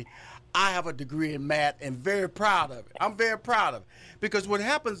 Stephanie. I have a degree in math and very proud of it. I'm very proud of it. Because what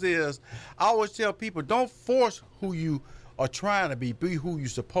happens is, I always tell people, don't force who you are trying to be who you're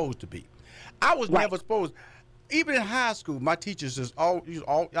supposed to be. I was never supposed, even in high school, my teachers just always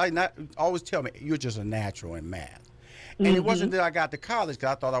tell me, you're just a natural in math. And it wasn't that I got to college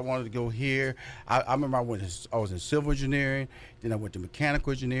because I thought I wanted to go here. I remember I was in civil engineering, then I went to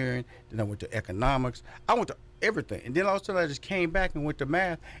mechanical engineering, then I went to economics. I went to everything. And then all of a sudden I just came back and went to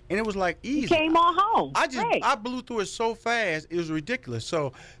math, and it was like easy. You came on home. I blew through it so fast, it was ridiculous.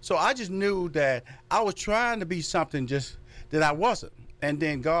 So I just knew that I was trying to be something just that I wasn't. And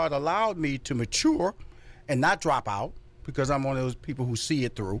then God allowed me to mature and not drop out, because I'm one of those people who see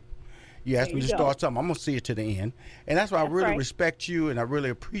it through. You asked me to start something, I'm going to see it to the end. And that's why I really respect you, and I really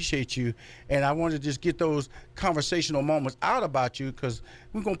appreciate you. And I want to just get those conversational moments out about you, because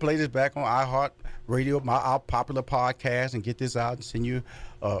we're going to play this back on iHeart Radio, our popular podcast, and get this out and send you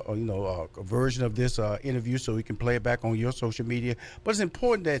a version of this interview so we can play it back on your social media. But it's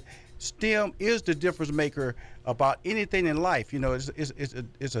important that STEM is the difference maker about anything in life. You know,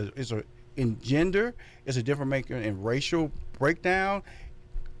 in gender, it's a difference maker in racial breakdown.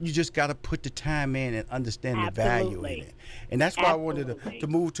 You just got to put the time in and understand the value in it. And that's why I wanted to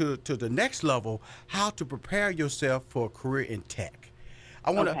move to the next level, how to prepare yourself for a career in tech.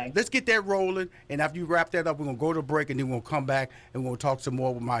 Let's get that rolling, and after you wrap that up, we're going to go to break, and then we're going to come back and we're going to talk some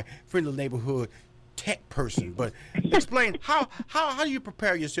more with my friend of the neighborhood tech person. But explain, how do you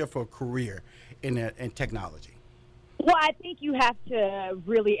prepare yourself for a career in technology? Well, I think you have to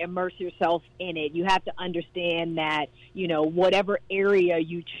really immerse yourself in it. You have to understand that, whatever area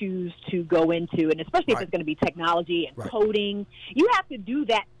you choose to go into, and especially if it's going to be technology and coding, you have to do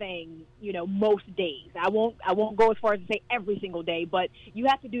that thing, most days. I won't go as far as to say every single day, but you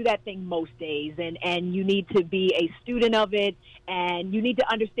have to do that thing most days, and you need to be a student of it, and you need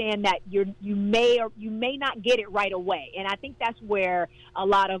to understand that you may or you may not get it right away. And I think that's where a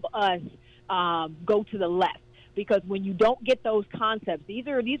lot of us go to the left. Because when you don't get those concepts, these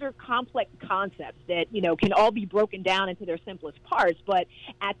are complex concepts that, can all be broken down into their simplest parts. But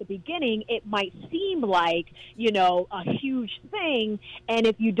at the beginning, it might seem like, a huge thing. And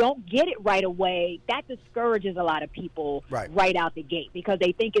if you don't get it right away, that discourages a lot of people right out the gate, because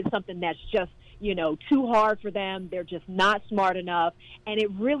they think it's something that's just, too hard for them. They're just not smart enough. And it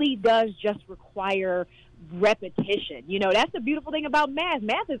really does just require repetition. That's the beautiful thing about math.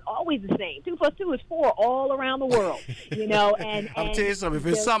 Math is always the same. 2 + 2 is 4 all around the world. And I'll tell you something. If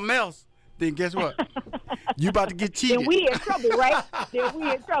it's something else, then guess what? You about to get cheated. Then we in trouble, right?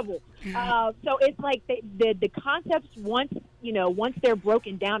 So it's like the concepts once they're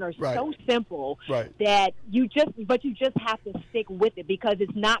broken down are so simple that you just have to stick with it, because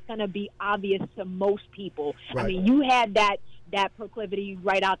it's not going to be obvious to most people. I mean, you had that proclivity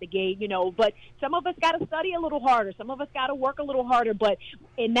right out the gate, but some of us got to study a little harder. Some of us got to work a little harder. But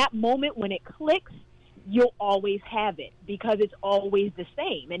in that moment when it clicks, you'll always have it, because it's always the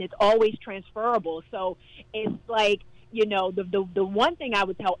same and it's always transferable. So it's like, the one thing I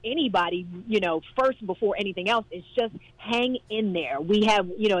would tell anybody, first before anything else is just hang in there. We have,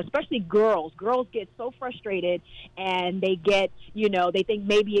 especially girls get so frustrated and they get, they think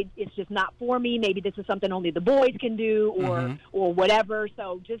maybe it's just not for me. Maybe this is something only the boys can do or whatever.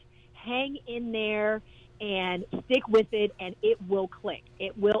 So just hang in there and stick with it, and it will click.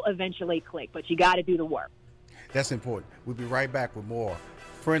 It will eventually click, but you got to do the work. That's important. We'll be right back with more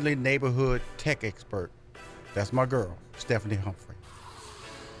friendly neighborhood tech expert. That's my girl, Stephanie Humphrey.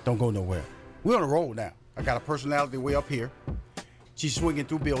 Don't go nowhere. We're on a roll now. I got a personality way up here. She's swinging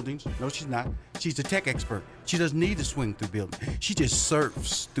through buildings. No, she's not. She's a tech expert. She doesn't need to swing through buildings. She just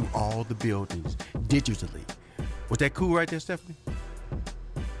surfs through all the buildings digitally. Was that cool right there, Stephanie?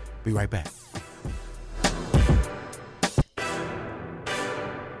 Be right back.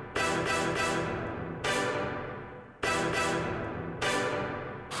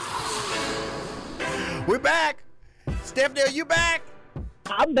 We're back. Stephanie, are you back?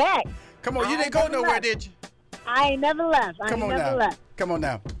 I'm back. Come on, you didn't go nowhere, did you? I ain't never left. Come on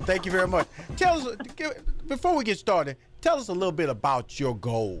now. Thank you very much. Tell us, before we get started, tell us a little bit about your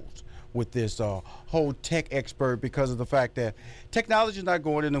goals with this whole tech expert, because of the fact that technology is not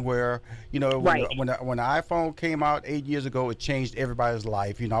going anywhere. When the iPhone came out 8 years ago, it changed everybody's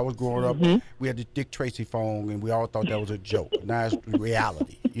life. I was growing up, we had the Dick Tracy phone, and we all thought that was a joke. Now it's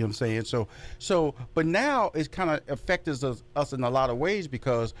reality. You know what I'm saying? So, but now it's kind of affects us in a lot of ways,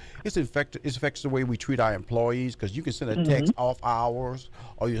 because it affects the way we treat our employees, because you can send a text off hours,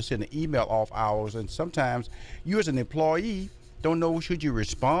 or you send an email off hours, and sometimes you as an employee don't know, should you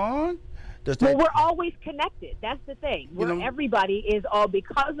respond? Well, we're always connected. That's the thing. Everybody is all,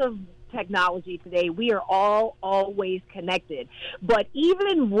 because of technology today, we are all always connected. But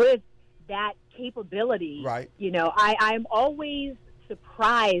even with that capability, right. I'm always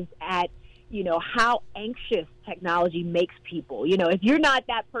surprised at, how anxious technology makes people. If you're not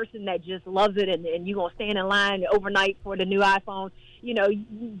that person that just loves it and you're going to stand in line overnight for the new iPhone,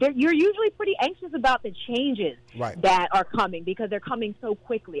 you're usually pretty anxious about the changes that are coming, because they're coming so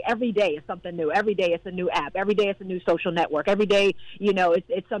quickly. Every day is something new. Every day it's a new app. Every day it's a new social network. Every day,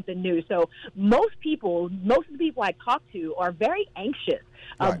 it's something new. So most of the people I talk to are very anxious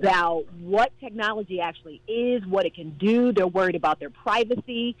about what technology actually is, what it can do. They're worried about their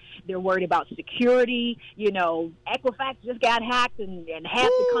privacy. They're worried about security. Equifax just got hacked, and half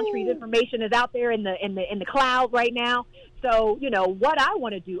the country's information is out there in the cloud right now. So, what I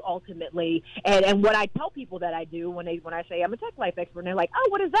want to do ultimately, and what I tell people that I do when I say I'm a tech life expert, and they're like, oh,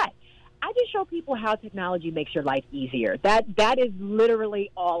 what is that? I just show people how technology makes your life easier. That is literally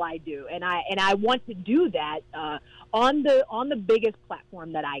all I do, and I want to do that on the biggest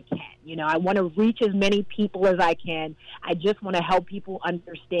platform that I can. I want to reach as many people as I can. I just want to help people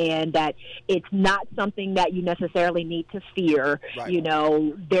understand that it's not something that you necessarily need to fear. Right.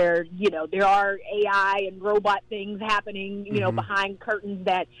 There are AI and robot things happening, behind curtains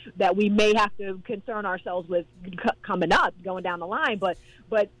that we may have to concern ourselves with coming up, going down the line, but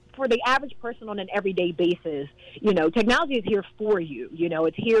for the average person on an everyday basis, technology is here for you.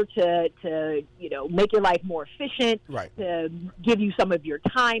 It's here to make your life more efficient, to give you some of your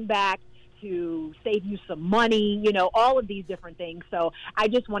time back, to save you some money, all of these different things. So I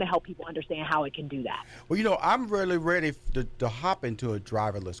just want to help people understand how it can do that. Well, I'm really ready to hop into a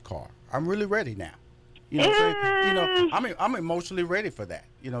driverless car. I'm really ready now. I'm emotionally ready for that.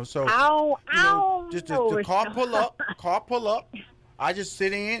 Just the car pull up. I just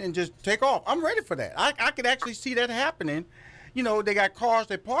sit in and just take off. I'm ready for that. I could actually see that happening. They got cars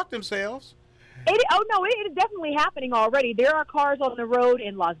that park themselves. It is definitely happening already. There are cars on the road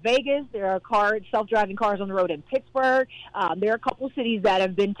in Las Vegas. There are self-driving cars on the road in Pittsburgh. There are a couple cities that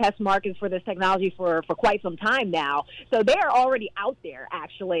have been test markets for this technology for quite some time now. So they are already out there,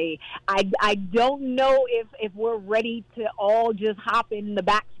 actually. I don't know if we're ready to all just hop in the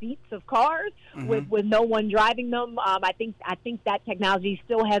back seats of cars with no one driving them. I think that technology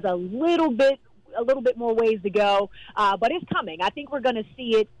still has a little bit more ways to go, but it's coming. I think we're going to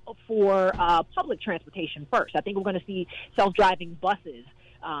see it for public transportation first. I think we're going to see self-driving buses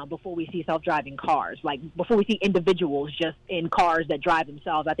before we see self-driving cars. Like before we see individuals just in cars that drive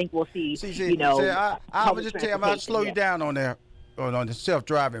themselves. I think we'll see. I would just tell you, I'll slow you down on there on the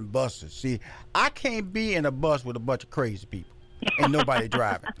self-driving buses. See, I can't be in a bus with a bunch of crazy people. Ain't nobody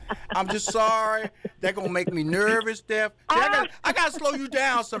driving. I'm just sorry. They're going to make me nervous, Steph. See, I got to slow you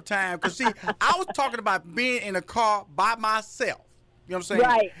down sometime. Because, see, I was talking about being in a car by myself. You know what I'm saying?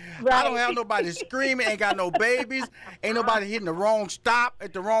 Right. I don't have nobody screaming, ain't got no babies, ain't nobody hitting the wrong stop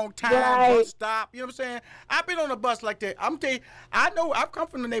at the wrong time, bus stop. You know what I'm saying? I've been on a bus like that. I'm telling you, I know I've come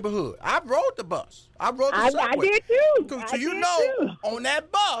from the neighborhood. I've rode the bus. I rode the subway. I did too. So you know, on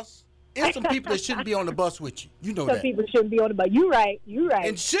that bus, there's some people that shouldn't be on the bus with you. You know that. Some people shouldn't be on the bus. You're right.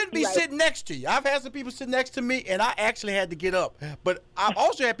 And shouldn't be sitting next to you. I've had some people sit next to me, and I actually had to get up. But I've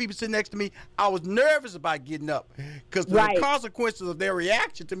also had people sit next to me. I was nervous about getting up because the consequences of their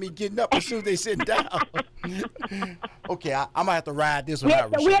reaction to me getting up as soon as they sit down. Okay, I'm going to have to ride this one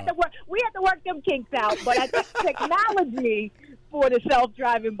out. We have to work them kinks out. But I think technology for the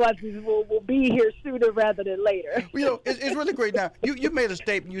self-driving buses will be here sooner rather than later. You know, it's really great. Now, you made a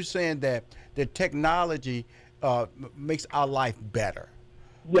statement. You saying that the technology makes our life better.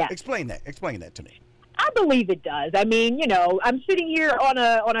 Yeah. Explain that to me. I believe it does. I mean, you know, I'm sitting here on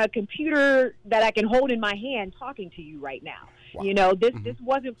a computer that I can hold in my hand talking to you right now. Wow. You know, this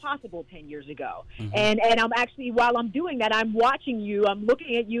wasn't possible 10 years ago. And I'm actually, while I'm doing that, I'm watching you. I'm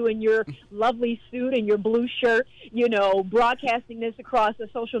looking at you in your lovely suit and your blue shirt, you know, broadcasting this across a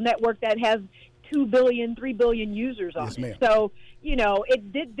social network that has 2 billion, 3 billion users on it. So, you know,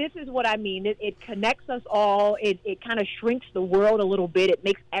 this is what I mean. It connects us all. It kind of shrinks the world a little bit. It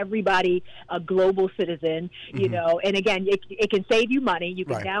makes everybody a global citizen, you know. And again, it can save you money. You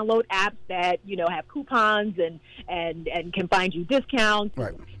can download apps that, you know, have coupons and can find you discounts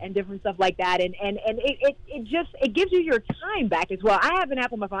and different stuff like that. And it gives you your time back as well. I have an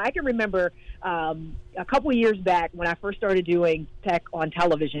app on my phone. I can remember a couple of years back when I first started doing tech on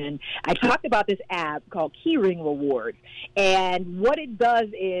television, I talked about this app called Keyring Rewards. And what it does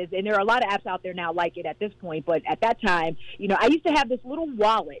is, and there are a lot of apps out there now like it at this point, but at that time, you know, I used to have this little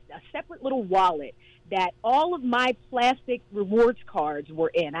wallet, a separate little wallet that all of my plastic rewards cards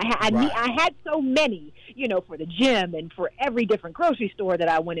were in. I had so many, you know, for the gym and for every different grocery store that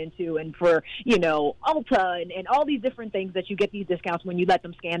I went into and for, you know, Ulta and all these different things that you get these discounts when you let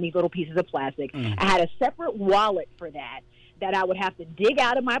them scan these little pieces of plastic. I had a separate wallet for that I would have to dig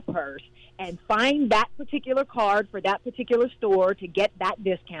out of my purse and find that particular card for that particular store to get that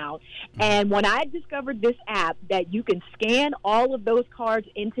discount. And when I discovered this app that you can scan all of those cards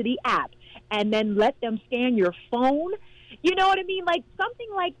into the app and then let them scan your phone, you know what I mean? Like something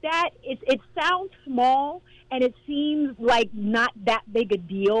like that, it sounds small and it seems like not that big a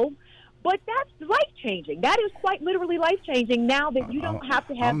deal, but that's life-changing. That is quite literally life-changing now that you don't have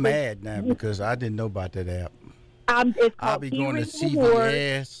to have I'm mad now because I didn't know about that app. I'll be going to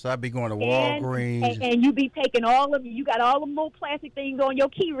CVS. I'll be going to Walgreens. And you be taking you got all the little plastic things on your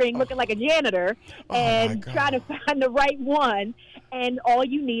key ring looking like a janitor and trying to find the right one. And all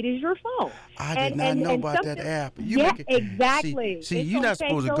you need is your phone. I did not know about that app. Exactly. See, you're not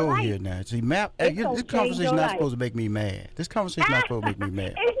supposed to go here now. See, this conversation is not supposed to make me mad. This conversation is not supposed to make me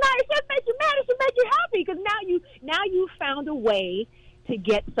mad. It should make you mad. It should make you happy because now you found a way to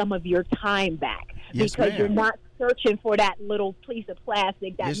get some of your time back because you're not searching for that little piece of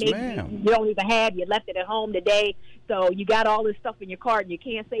plastic that maybe you don't even have. You left it at home today, so you got all this stuff in your cart and you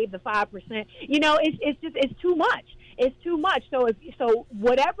can't save the 5%. You know, it's too much. It's too much. So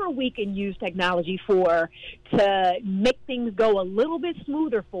whatever we can use technology for to make things go a little bit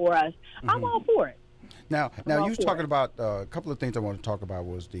smoother for us, I'm all for it. Now you was talking about a couple of things I want to talk about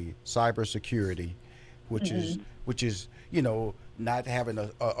was the cybersecurity, which is you know, not having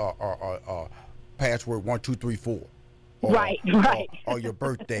a password 1 2 3 4, or your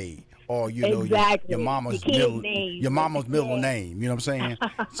birthday, or you know your mama's middle name. You know what I'm saying?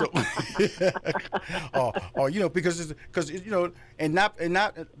 So, or you know, because you know, and not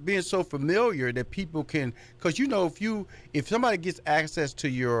being so familiar that people can, because you know, if somebody gets access to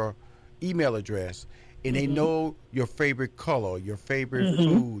your email address. And they know your favorite color, your favorite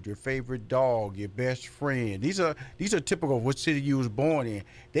food, your favorite dog, your best friend. These are typical of what city you was born in.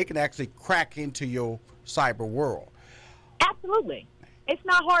 They can actually crack into your cyber world. Absolutely. It's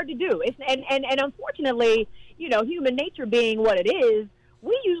not hard to do. And unfortunately, you know, human nature being what it is,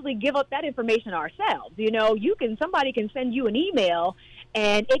 we usually give up that information ourselves. You know, somebody can send you an email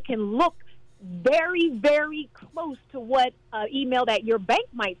and it can look very, very close to what email that your bank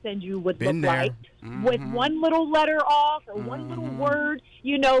might send you would look like, with one little letter off or one little word,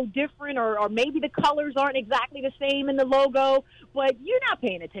 you know, different, or maybe the colors aren't exactly the same in the logo, but you're not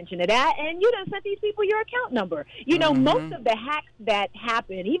paying attention to that, and you done sent these people your account number. You know, most of the hacks that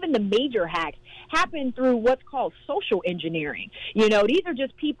happen, even the major hacks, happen through what's called social engineering. You know, these are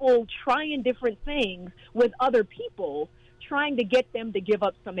just people trying different things with other people, trying to get them to give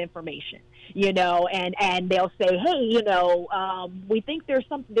up some information. and they'll say, hey, we think there's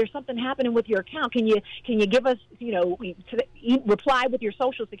something happening with your account. Can you give us, reply with your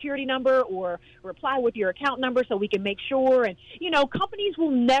social security number or reply with your account number so we can make sure. And, companies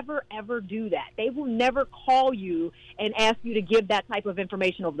will never, ever do that. They will never call you and ask you to give that type of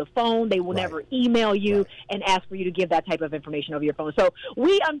information over the phone. They will never email you and ask for you to give that type of information over your phone. So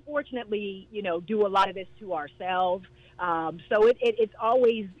we, unfortunately, do a lot of this to ourselves. So it's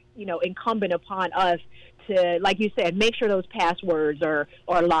always, incumbent upon us to, like you said, make sure those passwords are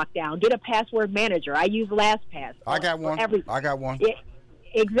locked down. Get a password manager. I use LastPass. I got one.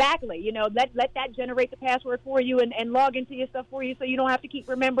 Exactly. Let that generate the password for you and log into your stuff for you so you don't have to keep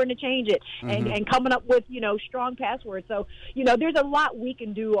remembering to change it and coming up with, strong passwords. So, there's a lot we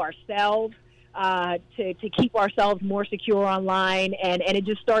can do ourselves to keep ourselves more secure online. And it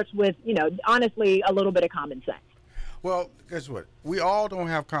just starts with, honestly, a little bit of common sense. Well, guess what? We all don't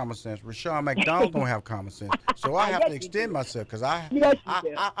have common sense. Rashawn McDonald don't have common sense. So I have to extend myself because I'm going to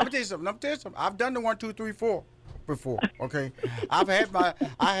tell you something. I've done the 1, 2, 3, 4 before. Okay, I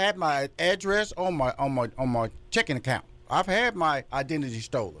had my address on my checking account. I've had my identity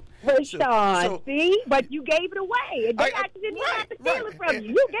stolen. Rashawn, see, but you gave it away. They actually didn't have to steal it from you.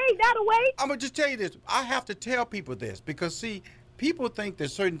 You gave that away. I'm gonna just tell you this. I have to tell people this because see, people think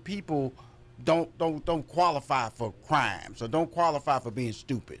that certain people don't qualify for crimes or don't qualify for being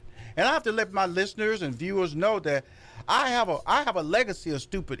stupid. And I have to let my listeners and viewers know that I have a legacy of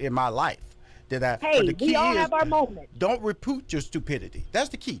stupid in my life. We all have our moments. Don't repeat your stupidity. That's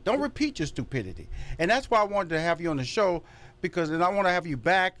the key. Don't repeat your stupidity. And that's why I wanted to have you on the show and I want to have you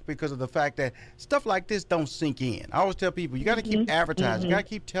back because of the fact that stuff like this don't sink in. I always tell people, you got to keep advertising. You got to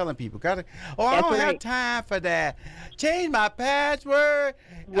keep telling people. I don't have time for that. Change my password.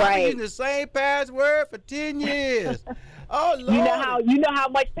 I've been using the same password for 10 years. Oh, Lord. You know how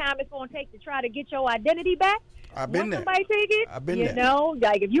much time it's going to take to try to get your identity back? I've been there. Somebody take it? I've been there.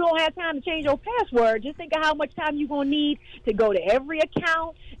 Like if you don't have time to change your password, just think of how much time you're going to need to go to every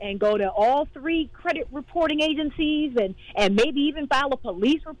account and go to all 3 credit reporting agencies and maybe even file a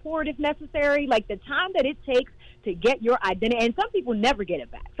police report if necessary. Like the time that it takes to get your identity, and some people never get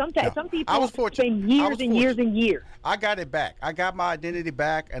it back. Some people spend years and years and years. I got it back. I got my identity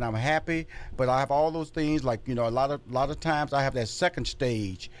back, and I'm happy. But I have all those things like a lot of times I have that second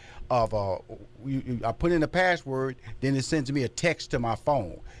stage of I put in a password, then it sends me a text to my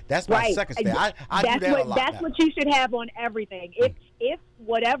phone. That's my second stage. I do that a lot. That's what you should have on everything. If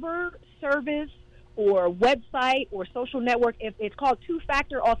whatever service or website or social network, if it's called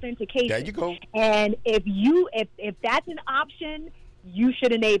two-factor authentication. There you go. And if that's an option, you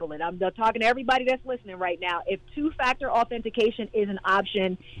should enable it. I'm talking to everybody that's listening right now. If two-factor authentication is an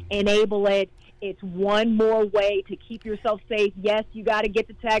option, enable it. It's one more way to keep yourself safe. Yes, you got to get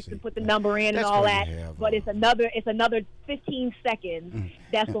the text and put the number in and all that, but it's another 15 seconds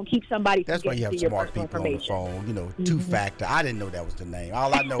that's going to keep somebody from getting to your personal information. On the phone, two-factor. I didn't know that was the name.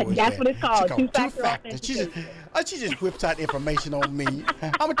 All I know is that's what it's called, two-factor authentication. She just whips out information on me.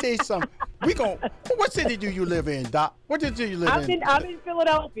 I'm going to tell you something. What city do you live in, Doc? What city do you live in? I'm in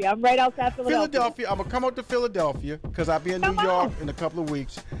Philadelphia. I'm right outside Philadelphia. I'm going to come up to Philadelphia because I'll be in New York in a couple of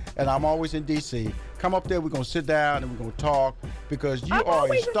weeks, and I'm always in D.C. Come up there. We're going to sit down and we're going to talk because you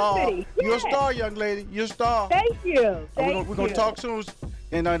are a star. You're a star, young lady. You're a star. Thank you. We're going to talk soon.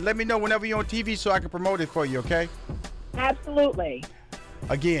 And let me know whenever you're on TV so I can promote it for you, okay? Absolutely.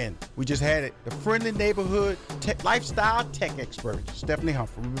 Again, we just had it. The friendly neighborhood lifestyle tech expert, Stephanie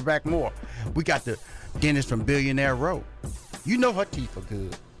Humphrey. We'll be back more. We got the dentist from Billionaire Road. You know her teeth are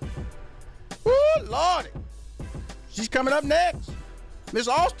good. Woo, Lordy. She's coming up next. Miss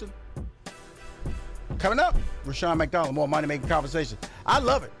Austin. Coming up, Rashawn McDonald, more money-making conversation. I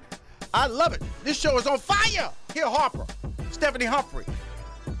love it. I love it. This show is on fire. Here, Harper, Stephanie Humphrey,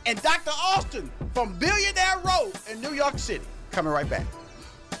 and Dr. Austin from Billionaire Road in New York City. Coming right back.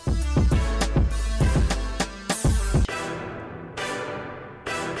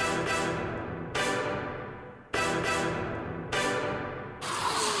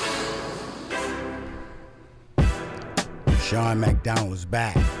 Rashawn McDonald is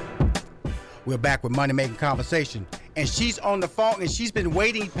back. We're back with Money Making Conversation. And she's on the phone, and she's been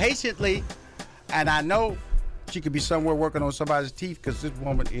waiting patiently. And I know she could be somewhere working on somebody's teeth because this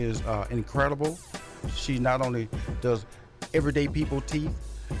woman is incredible. She not only does everyday people teeth,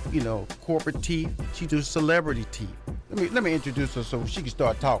 corporate teeth. She does celebrity teeth. Let me introduce her so she can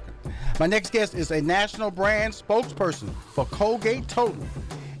start talking. My next guest is a national brand spokesperson for Colgate Total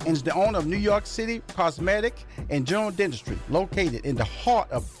and is the owner of New York City Cosmetic and General Dentistry, located in the heart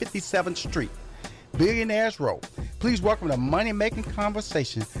of 57th Street, Billionaires Row. Please welcome to Money Making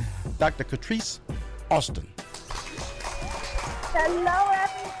Conversation, Dr. Catrise Austin. Hello,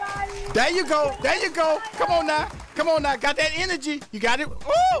 everybody. There you go. There you go. Come on now. Come on now. Got that energy. You got it. Woo!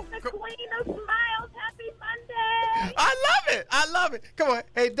 The Queen of Smiles. Happy Monday. I love it. I love it. Come on.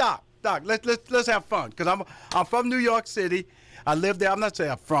 Hey, Doc, let's have fun. Because I'm from New York City. I lived there. I'm not saying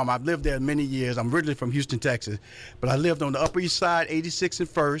I'm from. I've lived there many years. I'm originally from Houston, Texas. But I lived on the Upper East Side, 86th and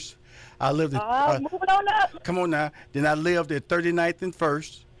 1st. I lived at, moving on up. Come on now. Then I lived at 39th and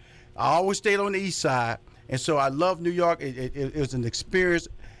 1st. I always stayed on the East Side. And so I love New York. It was an experience,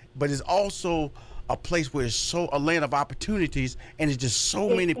 but it's also a place where it's a land of opportunities, and it's just so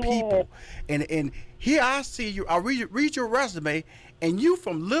many people. And here I see you. I read your resume, and you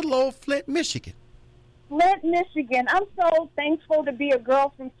from little old Flint, Michigan. Flint, Michigan. I'm so thankful to be a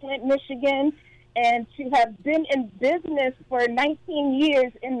girl from Flint, Michigan, and to have been in business for 19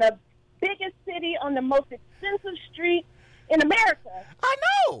 years in the biggest city on the most expensive street in America. I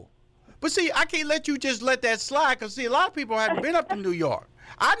know. But see, I can't let you just let that slide, because, see, a lot of people haven't been up to New York.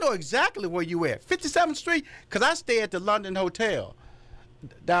 I know exactly where you at, 57th Street, because I stay at the London Hotel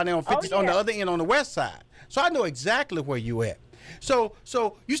down there on on the other end on the west side. So I know exactly where you at. So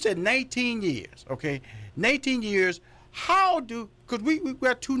you said 19 years, okay? 19 years. Because we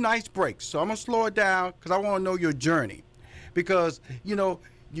got 2 nice breaks, so I'm going to slow it down because I want to know your journey. Because, you know,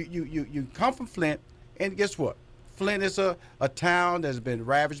 you come from Flint, and guess what? Flint is a town that's been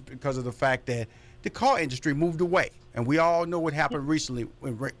ravaged because of the fact that the car industry moved away. And we all know what happened recently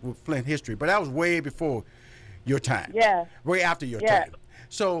with Flint history. But that was way before your time. Yeah. Way after your time.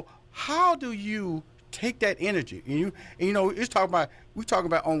 So how do you take that energy? And you know, we're talking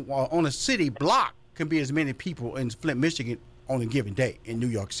about on a city block can be as many people in Flint, Michigan on a given day in New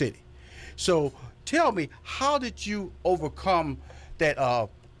York City. So tell me, how did you overcome that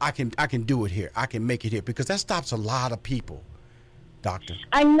I can do it here. I can make it here, because that stops a lot of people, Doctor.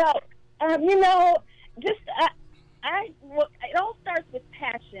 I know. You know, just it all starts with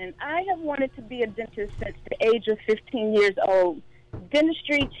passion. I have wanted to be a dentist since the age of 15 years old.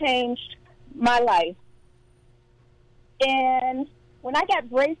 Dentistry changed my life. And when I got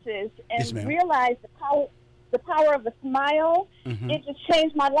braces and realized the power of a smile, it just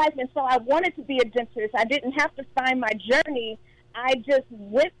changed my life. And so I wanted to be a dentist. I didn't have to find my journey. I just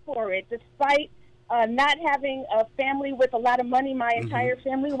went for it, despite not having a family with a lot of money. My entire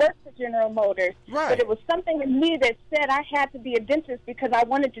family worked for General Motors. Right. But it was something in me that said I had to be a dentist because I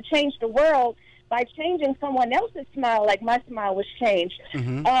wanted to change the world by changing someone else's smile like my smile was changed.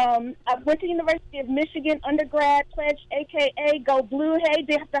 I went to University of Michigan undergrad, pledged AKA Go Blue. Hey,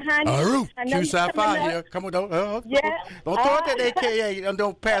 Dr. Dhani. Q Sci-Fi here. Come on, don't throw out that AKA and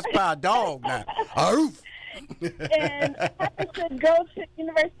don't pass by a dog now. And I happened to go to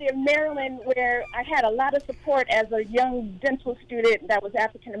University of Maryland, where I had a lot of support as a young dental student that was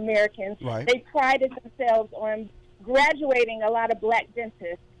African American. Right. They prided themselves on graduating a lot of black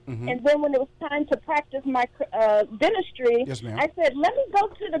dentists. And then when it was time to practice my dentistry, I said, let me go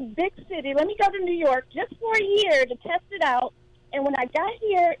to the big city. Let me go to New York just for a year to test it out. And when I got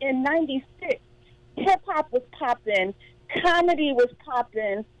here in 96, hip-hop was popping. Comedy was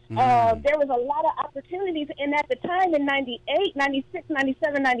popping. There was a lot of opportunities. And at the time in 98, 96,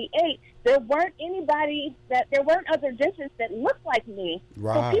 97, 98, there weren't other dentists that looked like me.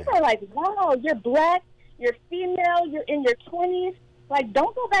 Right. So people are like, wow, you're black, you're female, you're in your 20s. Like,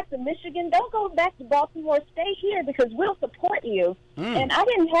 don't go back to Michigan. Don't go back to Baltimore. Stay here because we'll support you. And I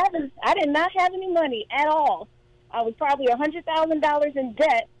did not have any money at all. I was probably $100,000 in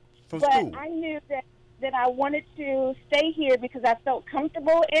debt. But I knew that I wanted to stay here because I felt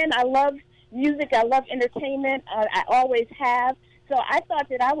comfortable, and I love music. I love entertainment. I always have. So I thought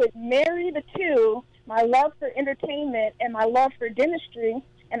that I would marry the two, my love for entertainment and my love for dentistry.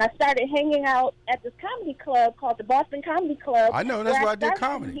 And I started hanging out at this comedy club called the Boston Comedy Club. I know. That's where I did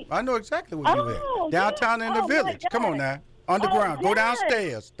comedy. I know exactly where you at. Downtown in the village. Come on now. Underground. Go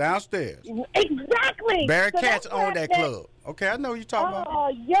downstairs. Downstairs. Exactly. Barry Katz owned that club. Okay, I know what you're talking about. Oh,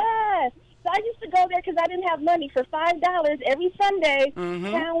 yes. So I used to go there because I didn't have money for $5 every Sunday.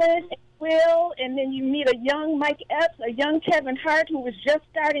 Talent, Will, and then you meet a young Mike Epps, a young Kevin Hart who was just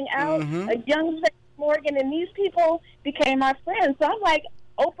starting out, a young Morgan, and these people became my friends. So I'm like,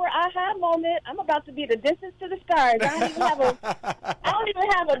 Oprah aha moment. I'm about to be the dentist to the stars. I don't even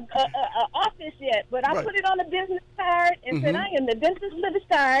have a office yet, but I put it on a business card and said I am the dentist to the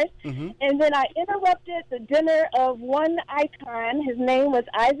stars. And then I interrupted the dinner of one icon. His name was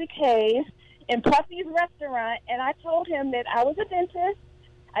Isaac Hayes in Puffy's restaurant, and I told him that I was a dentist.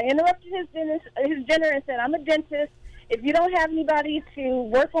 I interrupted his dinner and said, I'm a dentist. If you don't have anybody to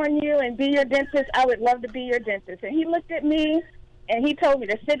work on you and be your dentist, I would love to be your dentist. And he looked at me, and he told me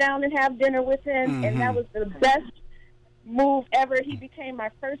to sit down and have dinner with him, and that was the best move ever. He became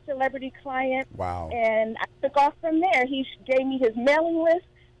my first celebrity client. Wow. And I took off from there. He gave me his mailing list.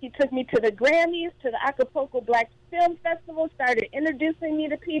 He took me to the Grammys, to the Acapulco Black Film Festival, started introducing me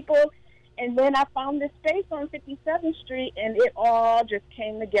to people, and then I found this space on 57th Street, and it all just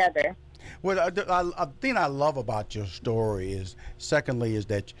came together. Well, a thing I love about your story is, secondly, is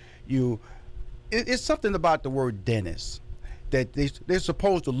that it's something about the word dentist, that they're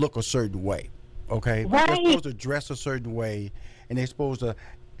supposed to look a certain way, okay? Right. They're supposed to dress a certain way, and they're supposed to,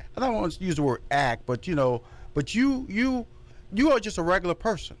 I don't want to use the word act, but you are just a regular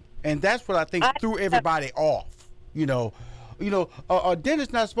person, and that's what I think threw everybody off. A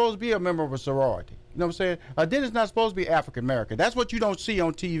dentist not supposed to be a member of a sorority. You know what I'm saying? A dentist not supposed to be African American. That's what you don't see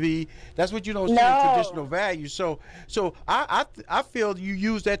on TV. That's what you don't see in traditional values. So I feel you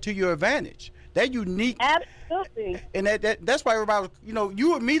use that to your advantage. That unique. Absolutely. And that's why everybody,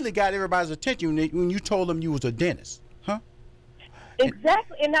 you immediately got everybody's attention when you told them you was a dentist. Huh?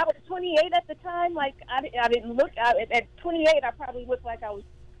 Exactly. And I was 28 at the time. Like, I didn't look, at 28, I probably looked like I was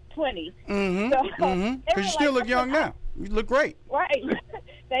 20. Mm-hmm. Because you still look young now. You look great. Right.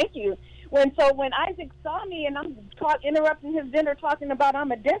 Thank you. When Isaac saw me and I'm interrupting his dinner talking about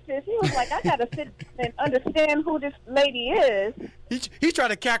I'm a dentist, he was like, I got to sit and understand who this lady is. He tried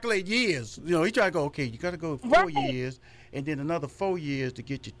to calculate years. He tried to go, okay, you got to go 4 years and then another 4 years to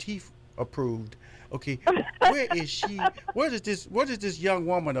get your teeth approved. Okay, where is she? Where does this young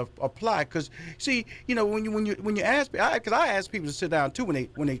woman apply? Because see, when you ask, because I ask people to sit down too when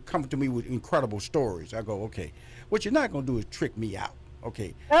they come to me with incredible stories. I go, okay, what you're not gonna do is trick me out.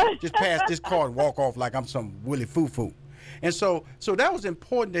 Okay, just pass this card and walk off like I'm some Willie Foo-Foo. And so that was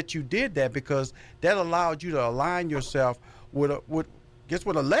important that you did that, because that allowed you to align yourself with a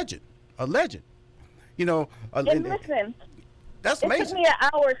legend. And listen, that's amazing. It took me an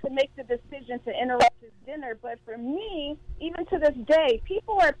hour to make the decision to interrupt his dinner, but for me, even to this day,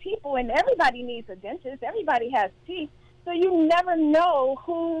 people are people, and everybody needs a dentist. Everybody has teeth, so you never know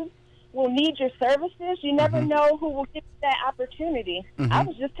who will need your services. You never know who will get that opportunity. I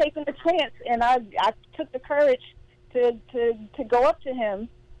was just taking a chance, and I took the courage to go up to him,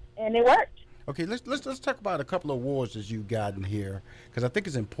 and it worked. Okay, let's talk about a couple of awards that you've gotten here, because I think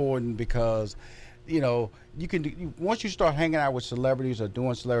it's important, because you can once you start hanging out with celebrities or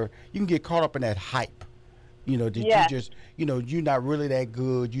doing celebrity, you can get caught up in that hype. You just you're not really that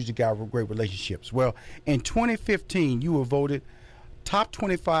good. You just got great relationships. Well, in 2015, you were voted top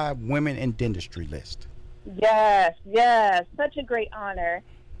 25 women in dentistry list. Yes, such a great honor.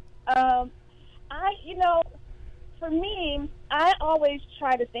 For me, I always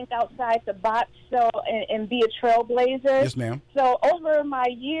try to think outside the box and be a trailblazer. Yes, ma'am. So over my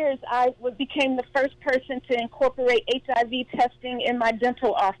years, I became the first person to incorporate HIV testing in my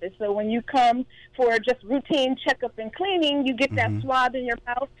dental office. So when you come for just routine checkup and cleaning, you get that swab in your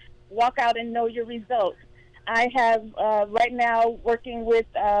mouth, walk out and know your results. I have right now working with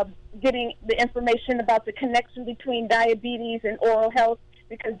getting the information about the connection between diabetes and oral health,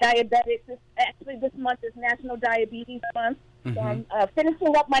 because diabetics this month is National Diabetes Month. So I'm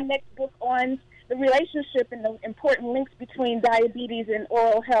finishing up my next book on the relationship and the important links between diabetes and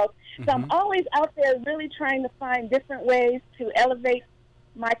oral health. So I'm always out there really trying to find different ways to elevate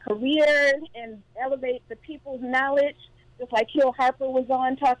my career and elevate the people's knowledge, just like Harper was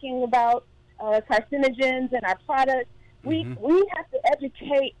on talking about carcinogens and our products. We have to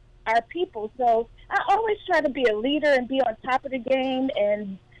educate our people. So I always try to be a leader and be on top of the game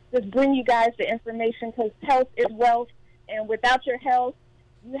and just bring you guys the information, because health is wealth, and without your health,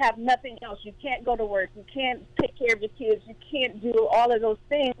 you have nothing else. You can't go to work. You can't take care of your kids. You can't do all of those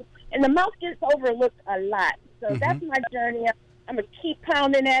things. And the mouth gets overlooked a lot. So that's my journey. I'm going to keep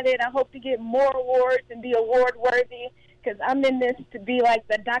pounding at it. I hope to get more awards and be award worthy, because I'm in this to be like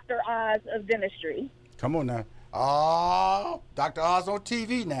the Dr. Oz of dentistry. Come on now. Oh, Dr. Oz on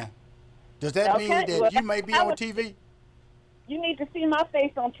TV now. Does that mean that you may be on TV? You need to see my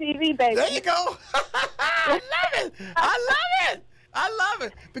face on TV, baby. There you go. I love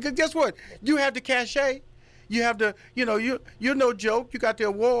it. Because guess what? You have the cachet. You have the, you're no joke. You got the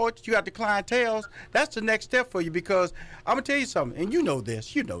awards. You got the clientele. That's the next step for you, because I'm going to tell you something, and you know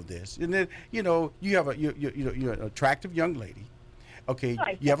this. And then, you have you're an attractive young lady. Okay.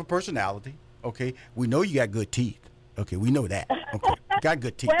 You have a personality. Okay. We know you got good teeth. Okay. We know that. Okay. You got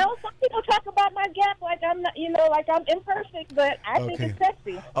good teeth. Well, some people talk about my gap like I'm not, like I'm imperfect, but I think it's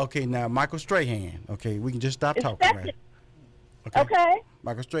sexy. Okay. Now, Michael Strahan. Okay. We can just stop talking, right? Okay.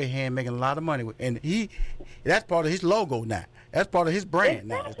 Michael Strahan making a lot of money, and that's part of his logo now. That's part of his brand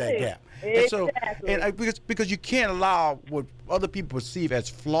now. Is that Gap? And so, because you can't allow what other people perceive as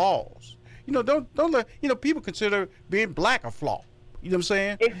flaws. Don't let people consider being black a flaw. You know what I'm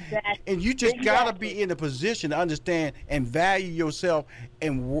saying? Exactly. And you just gotta be in a position to understand and value yourself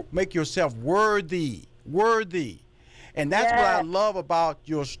and make yourself worthy. And that's what I love about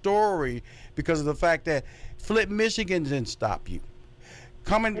your story, because of the fact that Flint, Michigan didn't stop you.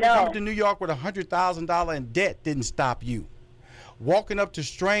 Coming to New York with $100,000 in debt didn't stop you. Walking up to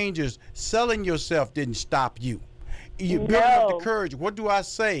strangers, selling yourself didn't stop you. You building up the courage. What do I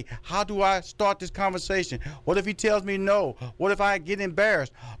say? How do I start this conversation? What if he tells me no? What if I get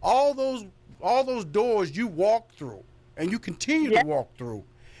embarrassed? All those doors you walk through, and you continue to walk through.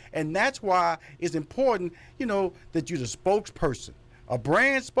 And that's why it's important, that you're the spokesperson, a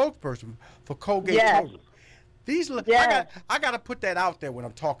brand spokesperson for Colgate Total. I got to put that out there when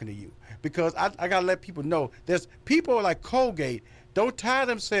I'm talking to you, because I got to let people know there's people like Colgate don't tie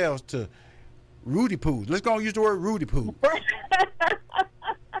themselves to Rudy Poos. Let's go and use the word Rudy Poo.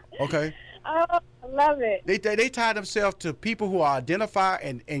 Okay. Oh, I love it. They tie themselves to people who are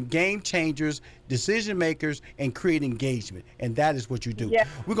identifier and game changers, decision makers, and create engagement. And that is what you do. Yeah.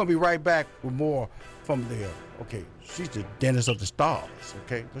 We're going to be right back with more from there. Okay, she's the dentist of the stars.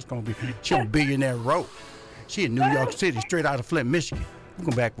 Okay, she's on Billionaire Road. She in New York City, straight out of Flint, Michigan. We're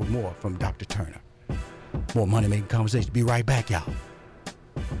going back with more from Dr. Turner. More Money Making Conversation. Be right back, y'all.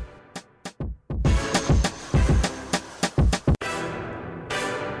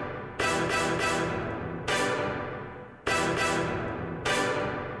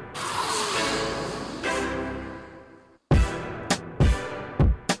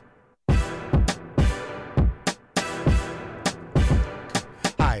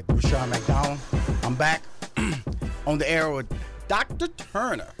 I'm back on the air with Dr.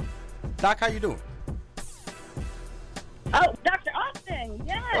 Turner. Doc, how you doing? Oh, Dr. Austin,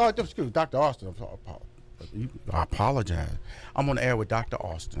 yes. Oh, excuse me, Dr. Austin. I apologize. I'm on the air with Dr.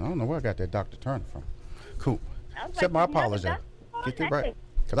 Austin. I don't know where I got that Dr. Turner from. Cool. Except my apology. Get that right.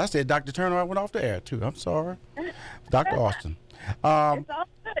 Because I said Dr. Turner, I went off the air too. I'm sorry. Dr. Austin. It's all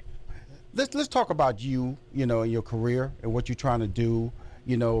good. Let's talk about you, and your career and what you're trying to do.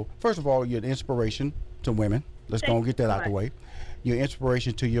 First of all, you're an inspiration to women. Let's go and get that out the way. You're an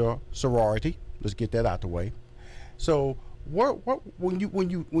inspiration to your sorority. Let's get that out the way. So, when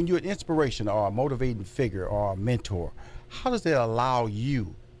you're an inspiration or a motivating figure or a mentor, how does that allow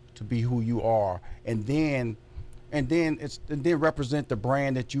you to be who you are, and then represent the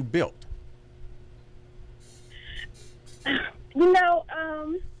brand that you built?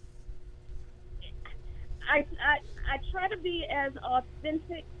 I try to be as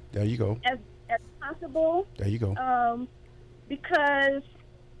authentic there you go. as possible. There you go. Because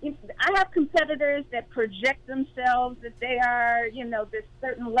I have competitors that project themselves that they are, this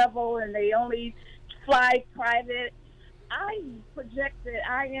certain level and they only fly private. I project that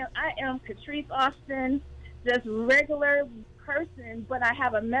I am Catrise Austin, just regular person, but I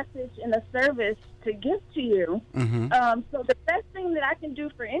have a message and a service to give to you. Mm-hmm. So the best thing that I can do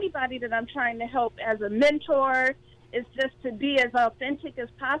for anybody that I'm trying to help as a mentor is just to be as authentic as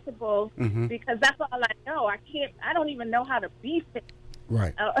possible, mm-hmm. because that's all I know. I don't even know how to be fit.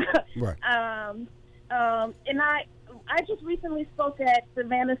 Right. Right. And I just recently spoke at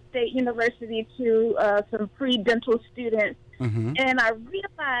Savannah State University to some pre-dental students, mm-hmm. and I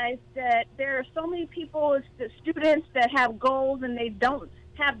realized that there are so many people, students that have goals and they don't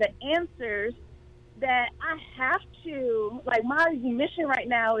have the answers, that I have to, my mission right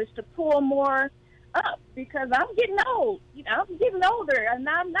now is to pull more up, because I'm getting old. I'm getting older, and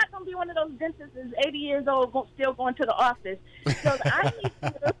I'm not going to be one of those dentists that's 80 years old still going to the office. So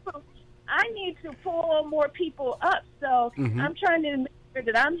I need to pull more people up. So mm-hmm. I'm trying to make sure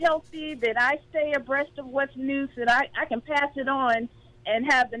that I'm healthy, that I stay abreast of what's new, so that I can pass it on and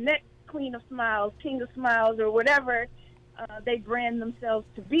have the next Queen of Smiles, King of Smiles, or whatever they brand themselves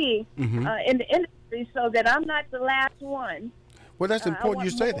to be mm-hmm. In the industry, so that I'm not the last one. Well, that's important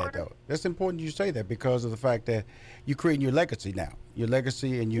you say that, though. That's important you say that, because of the fact that you're creating your legacy now, your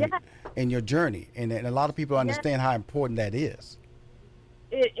legacy and your journey. And a lot of people understand how important that is.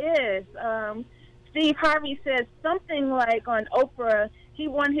 It is. Steve Harvey says something like on Oprah, he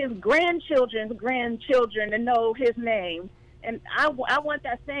want his grandchildren's grandchildren to know his name. And I want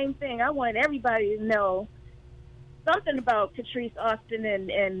that same thing. I want everybody to know something about Catrise Austin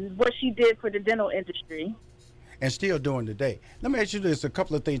and what she did for the dental industry. And still doing today. Let me ask you this, a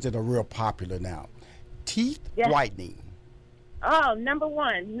couple of things that are real popular now. Teeth whitening. Oh, number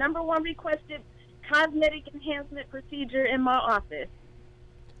one requested cosmetic enhancement procedure in my office.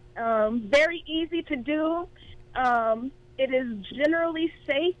 Very easy to do. It is generally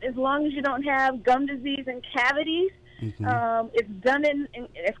safe as long as you don't have gum disease and cavities. Mm-hmm. It's done in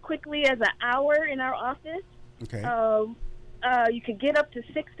as quickly as an hour in our office. Okay. You could get up to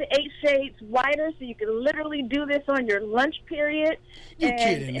 6 to 8 shades whiter, so you could literally do this on your lunch period. You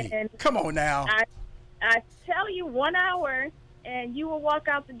kidding me? Come on now. I tell you, 1 hour, and you will walk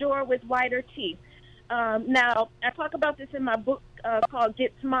out the door with whiter teeth. Now, I talk about this in my book called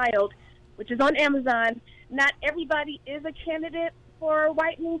Get Smiled, which is on Amazon. Not everybody is a candidate for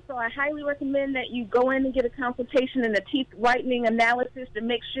whitening, so I highly recommend that you go in and get a consultation and a teeth whitening analysis to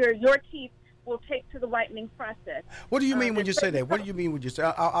make sure your teeth will take to the whitening process. What do you mean when you say that? What do you mean when you say?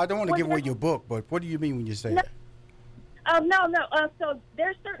 I don't want to give away your book, but what do you mean when you say that? No. So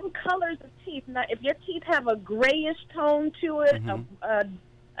there's certain colors of teeth. Now, if your teeth have a grayish tone to it, mm-hmm.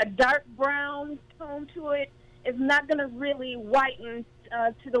 a dark brown tone to it, it's not going to really whiten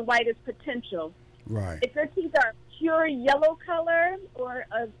to the whitest potential. Right. If your teeth are pure yellow color or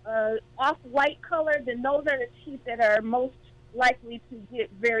a off-white color, then those are the teeth that are most likely to get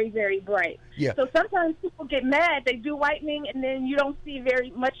very, very bright. Yeah. So sometimes people get mad. They do whitening, and then you don't see very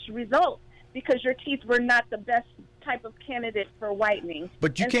much results because your teeth were not the best type of candidate for whitening.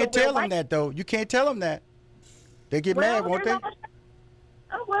 But you can't tell them that, though. You can't tell them that. They get mad, won't they?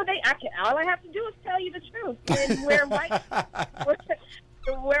 All I have to do is tell you the truth.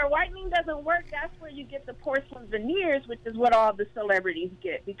 And where whitening doesn't work, that's where you get the porcelain veneers, which is what all the celebrities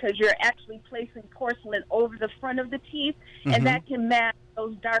get, because you're actually placing porcelain over the front of the teeth, mm-hmm. and that can mask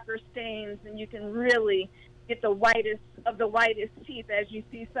those darker stains, and you can really get the whitest of the whitest teeth, as you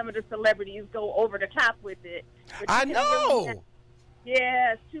see some of the celebrities go over the top with it. I know. Really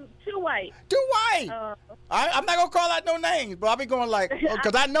yeah, too white. Too white. I'm not gonna call out no names, but I'll be going like,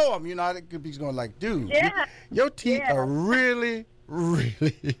 because I know them. You know, I could be going like, dude, your teeth are really,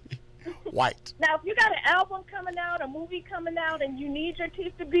 really white. Now, if you got an album coming out, a movie coming out, and you need your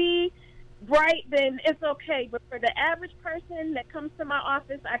teeth to be bright, then it's okay. But for the average person that comes to my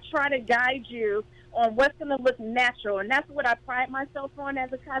office, I try to guide you on what's going to look natural, and that's what I pride myself on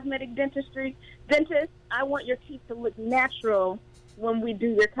as a cosmetic dentist. I want your teeth to look natural when we do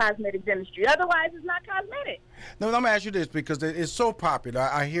your cosmetic dentistry. Otherwise, it's not cosmetic. No, let me ask you this, because it's so popular.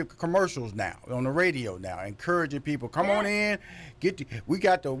 I hear commercials now on the radio now encouraging people, come on in, we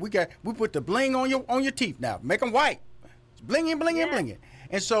put the bling on your teeth now, make them white, blinging, blinging.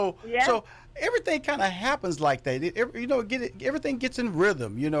 And so everything kind of happens like that. Everything gets in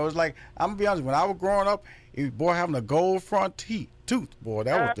rhythm. You know, it's like, I'm gonna be honest. When I was growing up, boy having a gold front tooth, boy,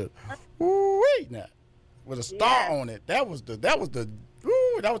 that was the now with a star on it. That was the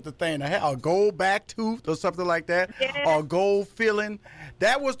thing to have, a gold back tooth or something like that, or gold filling.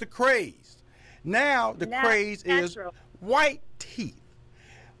 That was the craze. Now the craze is white teeth.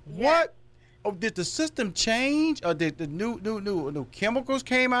 What? Oh, did the system change, or did the new chemicals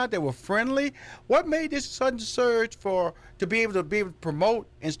came out that were friendly? What made this sudden surge to be able to promote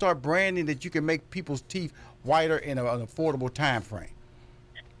and start branding that you can make people's teeth whiter in an affordable time frame?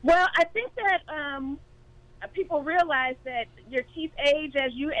 Well, I think that people realize that your teeth age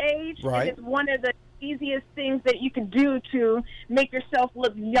as you age. Right. It's one of the easiest things that you can do to make yourself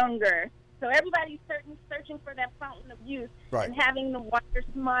look younger. So everybody's searching for that fountain of youth, and having the whiter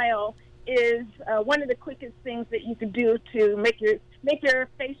smile is one of the quickest things that you can do to make your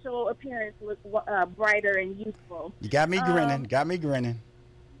facial appearance look brighter and youthful. You got me grinning.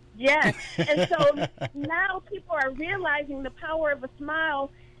 Yes, and so now people are realizing the power of a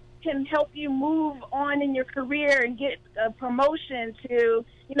smile can help you move on in your career and get a promotion to,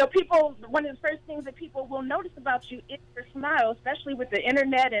 people, one of the first things that people will notice about you is your smile, especially with the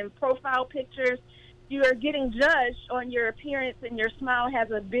internet and profile pictures. You are getting judged on your appearance, and your smile has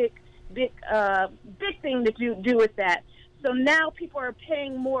a big thing that you do with that. So now people are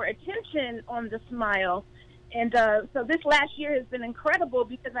paying more attention on the smile. And so this last year has been incredible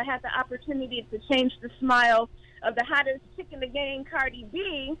because I had the opportunity to change the smile of the hottest chick in the game, Cardi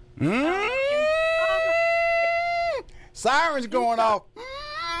B. Sirens going off.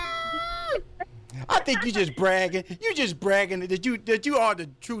 I think you're just bragging. You're just bragging that you are the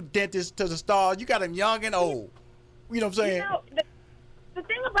true dentist to the stars. You got them young and old. You know what I'm saying? The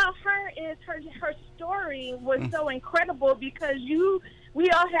thing about her is her story was so incredible because we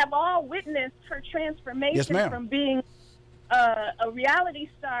all have witnessed her transformation from being a reality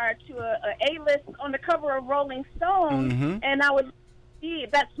star to a A-list on the cover of Rolling Stone, mm-hmm. and I would see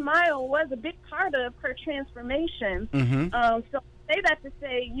that smile was a big part of her transformation. Mm-hmm. So I say that to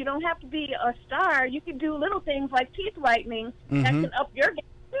say you don't have to be a star. You can do little things like teeth whitening mm-hmm. that can up your game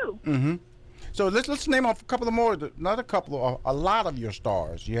too. Mm-hmm. So let's name off a couple of more, not a couple of, a lot of your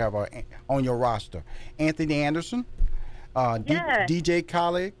stars you have on your roster. Anthony Anderson, DJ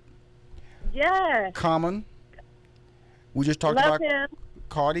Khaled, Common. We just talked about him.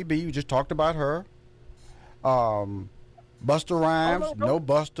 Cardi B. We just talked about her. Busta Rhymes, No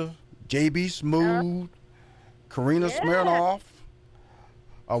Busta, JB Smooth, Karina Smirnoff,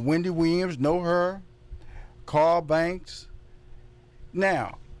 Wendy Williams, Know Her, Carl Banks.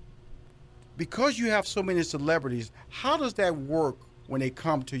 Now, because you have so many celebrities, how does that work when they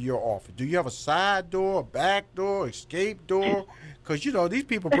come to your office? Do you have a side door, a back door, escape door? Because, you know, these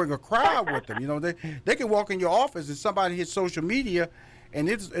people bring a crowd with them. You know, they can walk in your office and somebody hits social media and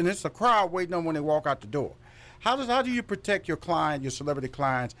it's a crowd waiting on when they walk out the door. How do you protect your client, your celebrity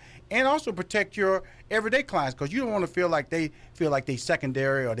clients, and also protect your everyday clients? Because you don't want to feel like they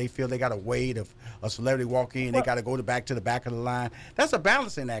secondary, or they feel they got to wait if a celebrity walk in, they got to go back to the back of the line. That's a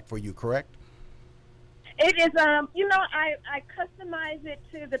balancing act for you, correct? It is, you know, I customize it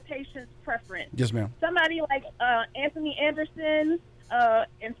to the patient's preference. Yes, ma'am. Somebody like Anthony Anderson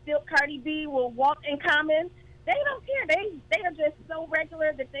and still Cardi B will walk in Common. They don't care. They are just so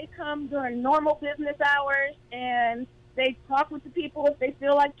regular that they come during normal business hours and they talk with the people if they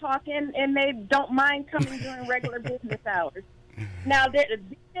feel like talking, and they don't mind coming during regular business hours. Now, the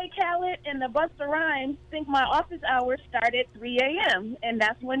DJ Khaled and the Busta Rhymes think my office hours start at 3 a.m., and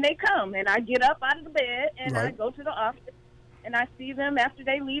that's when they come. And I get up out of the bed, and I go to the office, and I see them after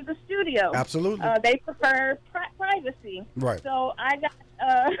they leave the studio. Absolutely. They prefer privacy. Right. So I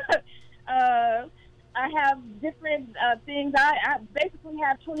got... I have different things. I basically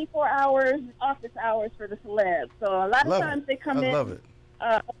have 24 hours office hours for the celebs. So a lot of times they come in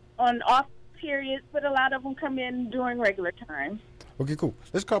on off periods, but a lot of them come in during regular time. Okay, cool.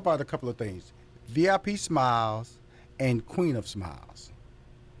 Let's talk about a couple of things. VIP Smiles and Queen of Smiles.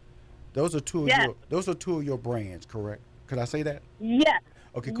 Those are two of your brands, correct? Could I say that? Yes.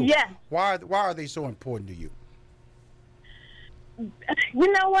 Okay, cool. Yes. Why are they so important to you?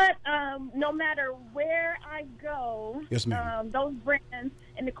 You know what? No matter where I go, yes, ma'am. Those brands,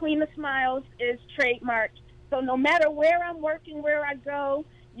 and the Queen of Smiles is trademarked. So no matter where I'm working, where I go,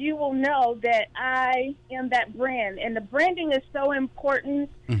 you will know that I am that brand. And the branding is so important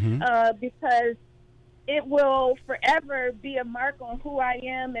because it will forever be a mark on who I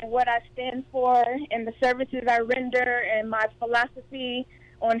am and what I stand for and the services I render, and my philosophy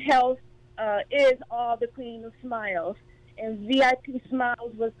on health is all the Queen of Smiles. And VIP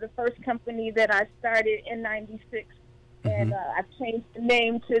Smiles was the first company that I started in '96, and I've changed the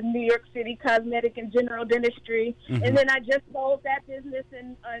name to New York City Cosmetic and General Dentistry, and then I just sold that business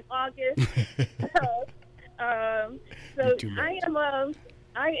in August. So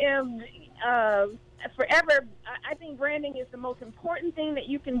I am forever. I think branding is the most important thing that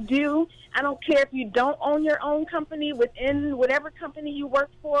you can do. I don't care if you don't own your own company. Within whatever company you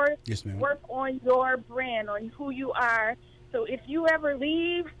work for, yes, ma'am. Work on your brand, on who you are. So if you ever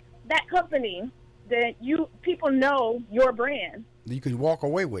leave that company, then people know your brand. You can walk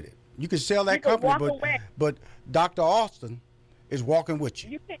away with it. You can sell that company, but Dr. Austin is walking with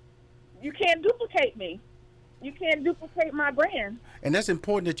you. You can't duplicate me. You can't duplicate my brand. And that's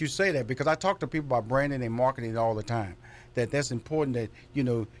important that you say that, because I talk to people about branding and marketing all the time. That's important that, you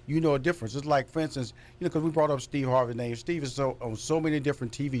know a difference. It's like, for instance, because we brought up Steve Harvey's name. Steve is on so many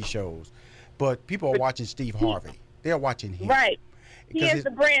different TV shows, but people are watching Steve Harvey. They're watching him. Right. He is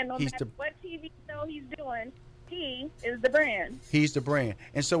the brand. No matter what TV show he's doing, he is the brand. He's the brand.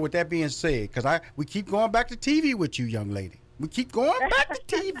 And so with that being said, because we keep going back to TV with you, young lady. We keep going back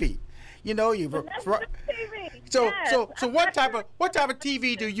to TV. So what type of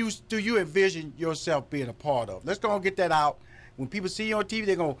TV do you envision yourself being a part of? Let's go and get that out. When people see you on TV,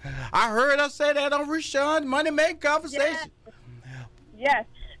 they're going, I heard her say that on Rashawn's Money Making Conversation. Yes.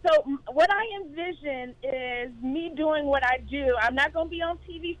 So what I envision is me doing what I do. I'm not going to be on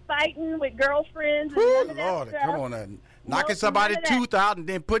TV fighting with girlfriends. Ooh, Lord, come on, knocking somebody's tooth out and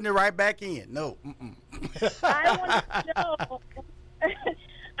then putting it right back in. No. I want to show.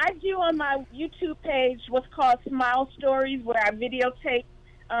 I do on my YouTube page what's called Smile Stories, where I videotape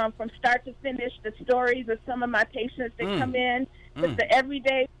from start to finish the stories of some of my patients that come in. With the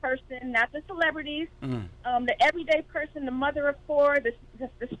everyday person, not the celebrities, the everyday person, the mother of four, the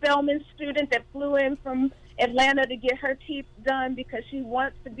Spelman student that flew in from Atlanta to get her teeth done because she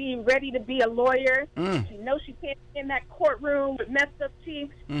wants to be ready to be a lawyer. She knows she can't be in that courtroom with messed up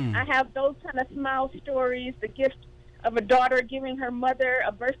teeth. I have those kind of smile stories, the gift of a daughter giving her mother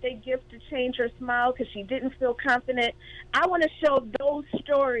a birthday gift to change her smile because she didn't feel confident. I want to show those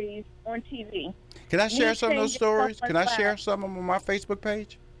stories on TV. Can I share some of those stories? Can I share some of them on my Facebook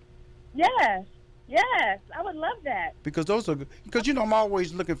page? Yes. Yes, I would love that. Because I'm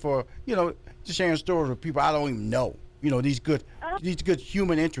always looking for, just sharing stories with people I don't even know. These good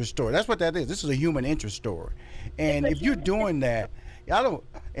human interest stories. That's what that is. This is a human interest story. And if you're doing that,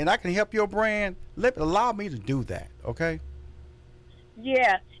 and I can help your brand, allow me to do that, okay?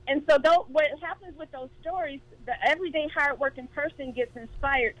 Yeah. And so what happens with those stories, the everyday hardworking person gets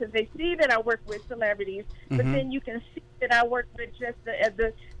inspired because they see that I work with celebrities, but then you can see that I work with just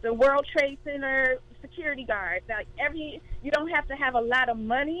the World Trade Center security guards. Like you don't have to have a lot of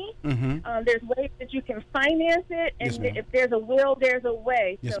money. There's ways that you can finance it, and if there's a will, there's a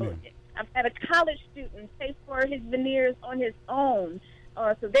way. Yes, so ma'am. I've had a college student pay for his veneers on his own.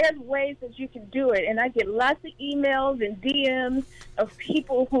 So there's ways that you can do it, and I get lots of emails and DMs of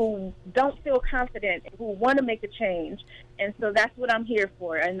people who don't feel confident, who want to make a change, and so that's what I'm here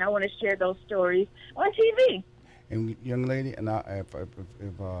for, and I want to share those stories on TV. And young lady, and if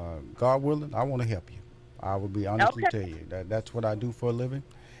God willing, I want to help you. I will be honest to tell you that's what I do for a living,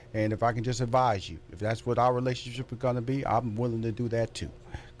 and if I can just advise you, if that's what our relationship is going to be, I'm willing to do that too.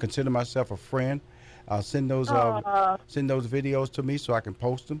 Consider myself a friend. Send those videos to me so I can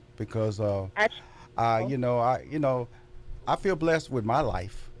post them because I feel blessed with my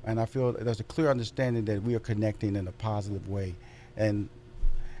life, and I feel there's a clear understanding that we are connecting in a positive way, and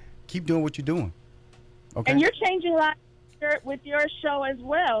keep doing what you're doing. Okay. And you're changing lives with your show as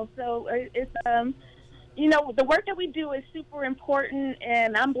well. So it's the work that we do is super important,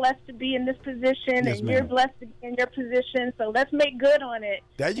 and I'm blessed to be in this position, yes, and you're blessed to be in your position. So let's make good on it.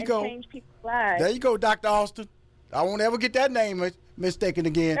 There you go. Change people's lives. There you go, Dr. Austin. I won't ever get that name mistaken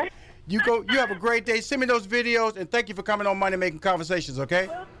again. You have a great day. Send me those videos, and thank you for coming on Money Making Conversations, okay?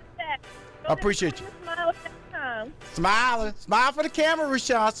 I appreciate you. Smile for the camera,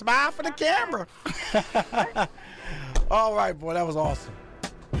 Rashawn. Smile for the camera. All right, boy, that was awesome.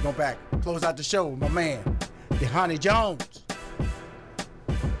 Go back, close out the show with my man, Dhani Jones.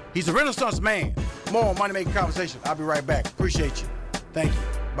 He's a Renaissance man. More on Money Making Conversation. I'll be right back. Appreciate you. Thank you.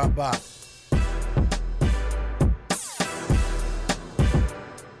 Bye-bye.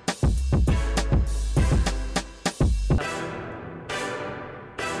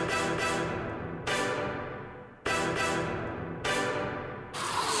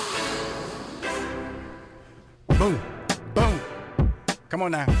 Boom. Boom. Come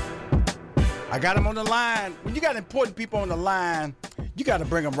on now. I got him on the line. When you got important people on the line, you got to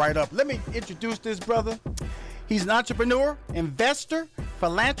bring them right up. Let me introduce this brother. He's an entrepreneur, investor,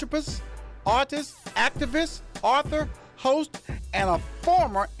 philanthropist, artist, activist, author, host, and a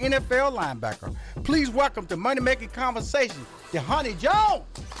former NFL linebacker. Please welcome to Money Making Conversation, Dhani Jones.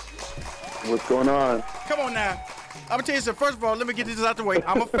 What's going on? Come on now. I'm going to tell you something. First of all, let me get this out the way.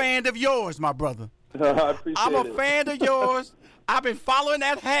 I'm a fan of yours, my brother. I appreciate I'm a fan of yours. I've been following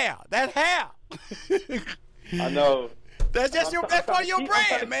that hair. I know. That's part of your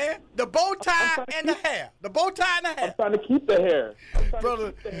brand, man. The bow tie and the hair. The bow tie and the hair. I'm trying to keep the hair.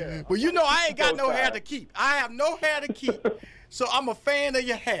 Brother, well, you know I ain't got no hair to keep. I have no hair to keep. So I'm a fan of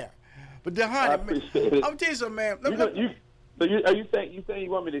your hair. But Dhani, I appreciate it. I'm going to tell you something, man. Are you saying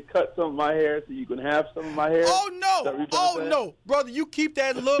you want me to cut some of my hair so you can have some of my hair? Oh no, brother, you keep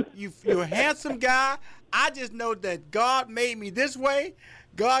that look. You're a handsome guy. I just know that God made me this way.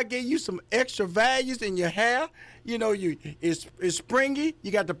 God gave you some extra values in your hair. You know, it's springy.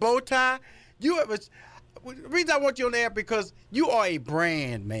 You got the bow tie. The reason I want you on the air because you are a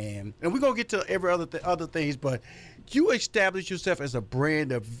brand, man. And we're gonna get to every other things, but you established yourself as a brand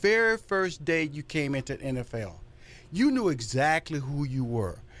the very first day you came into the NFL. You knew exactly who you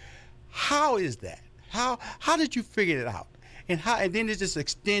were. How is that? How did you figure it out? And then it just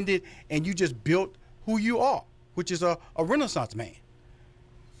extended and you just built who you are, which is a Renaissance man.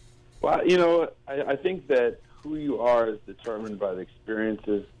 Well, I think that who you are is determined by the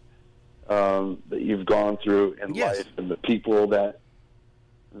experiences that you've gone through in life and the people that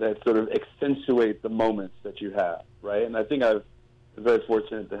sort of accentuate the moments that you have, right? And I think I've been very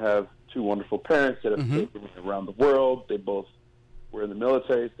fortunate to have two wonderful parents that have taken me around the world. They both were in the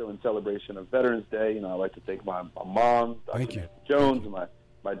military, so in celebration of Veterans Day, I like to thank my mom, Dr. Jones, and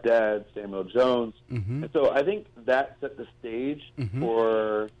my dad, Samuel Jones. And so I think that set the stage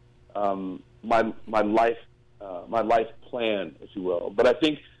for my life plan, if you will. But I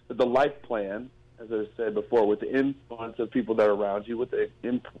think that the life plan, as I said before, with the influence of people that are around you, with the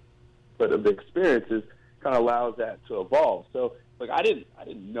input of the experiences, kind of allows that to evolve. So, I didn't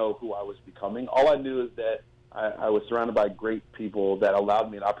know who I was becoming. All I knew is that I was surrounded by great people that allowed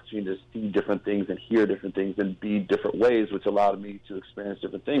me an opportunity to see different things and hear different things and be different ways, which allowed me to experience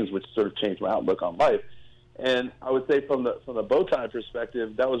different things, which sort of changed my outlook on life. And I would say from the bow tie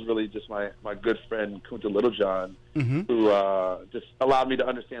perspective, that was really just my good friend Kunta Littlejohn, who just allowed me to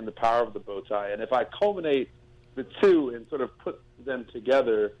understand the power of the bow tie. And if I culminate the two and sort of put them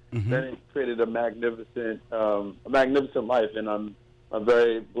together, then it created a magnificent life. And I'm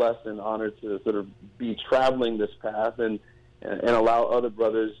very blessed and honored to sort of be traveling this path and allow other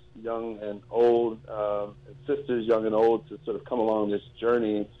brothers, young and old, and sisters, young and old, to sort of come along this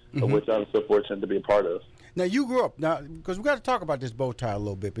journey, of which I'm so fortunate to be a part of. Now, you grew up, because we got to talk about this bow tie a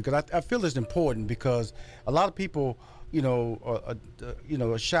little bit, because I feel it's important, because a lot of people,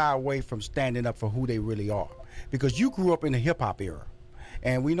 shy away from standing up for who they really are. Because you grew up in the hip-hop era,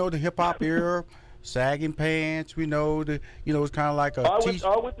 and we know the hip-hop era, sagging pants, we know it's kind of like a I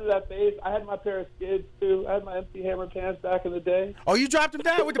went through that phase. I had my pair of skids, too. I had my MC Hammer pants back in the day. Oh, you dropped them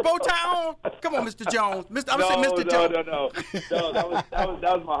down with the bow tie on? Come on, Mr. Jones. No, that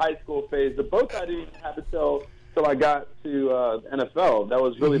was my high school phase. The bow tie didn't even happen till I got to the NFL. That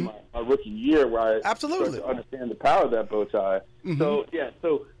was really my rookie year where I started to understand the power of that bow tie.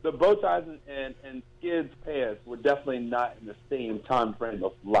 So the bow ties and skids pants were definitely not in the same time frame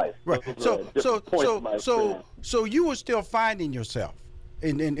of life. Right. So you were still finding yourself,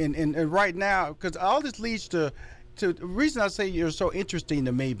 and right now, because all this leads to the reason I say you're so interesting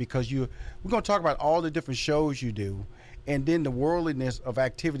to me, because we're going to talk about all the different shows you do, and then the worldliness of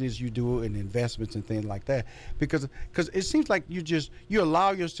activities you do and investments and things like that, because it seems like you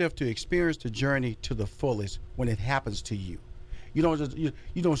allow yourself to experience the journey to the fullest when it happens to you. You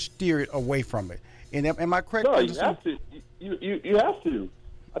don't steer it away from it. And am I correct? No, you have to. You have to.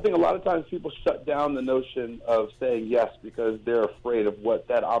 I think a lot of times people shut down the notion of saying yes because they're afraid of what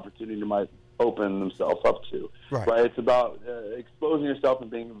that opportunity might open themselves up to. Right? It's about exposing yourself and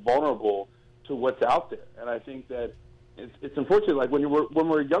being vulnerable to what's out there. And I think that it's unfortunate. Like when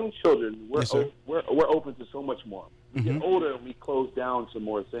we're young children, we're open to so much more. We get older and we close down to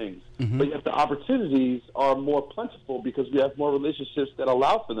more things. But yet the opportunities are more plentiful because we have more relationships that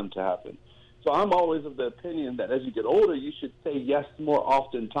allow for them to happen. So I'm always of the opinion that as you get older, you should say yes more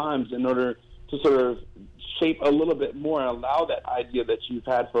oftentimes in order to sort of shape a little bit more and allow that idea that you've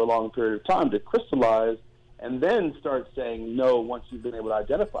had for a long period of time to crystallize, and then start saying no once you've been able to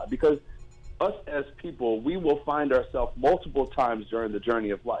identify. Because us as people, we will find ourselves multiple times during the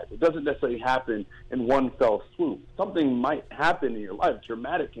journey of life. It doesn't necessarily happen in one fell swoop. Something might happen in your life.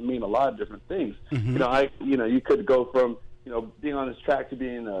 Dramatic can mean a lot of different things. You could go from being on this track to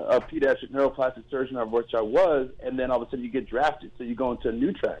being a pediatric neuroplastic surgeon, of which I was, and then all of a sudden you get drafted, so you go into a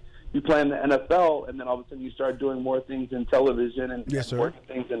new track. You play in the NFL, and then all of a sudden you start doing more things in television and more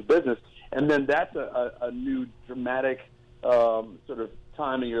things in business. And then that's a new dramatic sort of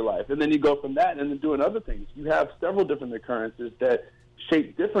time in your life. And then you go from that and then doing other things. You have several different occurrences that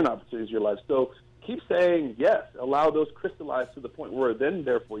shape different opportunities in your life. So keep saying yes. Allow those crystallize to the point where then,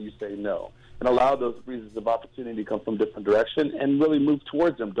 therefore, you say no. And allow those reasons of opportunity to come from different direction and really move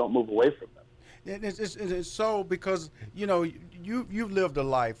towards them. Don't move away from them. It's so because, you've lived a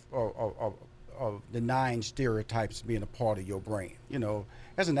life of the 9 stereotypes being a part of your brain.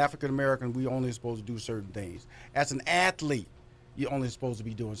 As an African-American, we only supposed to do certain things. As an athlete, you're only supposed to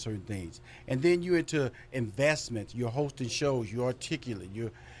be doing certain things. And then you're into investments, you're hosting shows, you're articulate,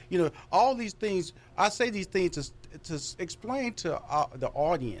 all these things. I say these things to explain to the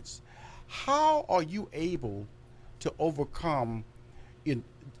audience, how are you able to overcome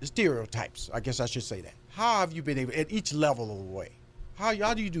stereotypes? I guess I should say that. How have you been able, at each level of the way?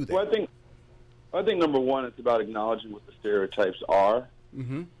 How do you do that? Well, I think number one, it's about acknowledging what the stereotypes are,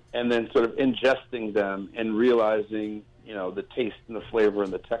 and then sort of ingesting them and realizing, the taste and the flavor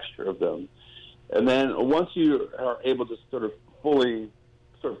and the texture of them. And then once you are able to sort of fully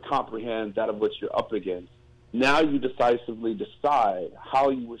sort of comprehend that of which you're up against, now you decisively decide how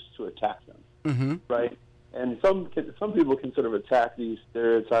you wish to attack them, right? And some people can sort of attack these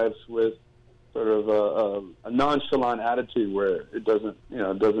stereotypes with sort of a nonchalant attitude where it doesn't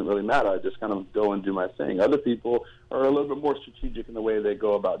really matter. I just kind of go and do my thing. Other people are a little bit more strategic in the way they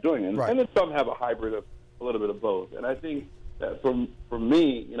go about doing it. And then some have a hybrid of a little bit of both. And I think that for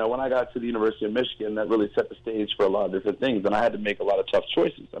me, when I got to the University of Michigan, that really set the stage for a lot of different things. And I had to make a lot of tough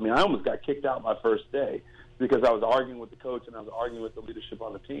choices. I mean, I almost got kicked out my first day because I was arguing with the coach and I was arguing with the leadership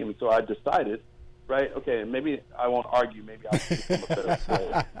on the team. And so I decided, right, okay, maybe I won't argue. Maybe I'll become a better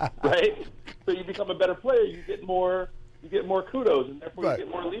player, right? So you become a better player, you get more kudos, and therefore you get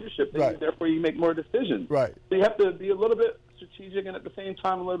more leadership, and therefore you make more decisions. Right. So you have to be a little bit strategic and at the same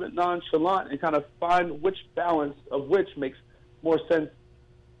time a little bit nonchalant and kind of find which balance of which makes more sense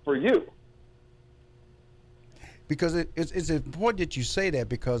for you. Because it's important that you say that,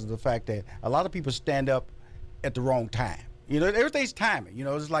 because of the fact that a lot of people stand up at the wrong time. You know, everything's timing. You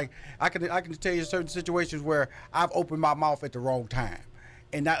know, it's like I can tell you certain situations where I've opened my mouth at the wrong time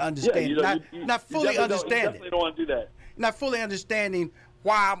and not understanding, not fully understanding. You definitely don't want to do that. Not fully understanding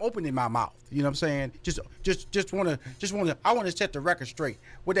why I'm opening my mouth. You know what I'm saying? Just want to. I want to set the record straight.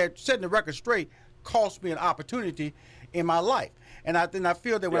 With that setting the record straight cost me an opportunity in my life, and I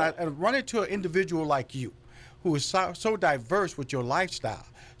feel that when I run into an individual like you, who is so diverse with your lifestyle,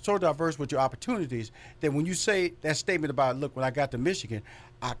 so diverse with your opportunities, that when you say that statement about, look, when I got to Michigan,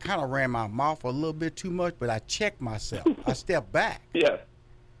 I kind of ran my mouth a little bit too much, but I checked myself. I stepped back. Yeah.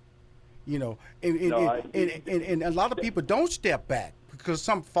 You know, and a lot of people don't step back because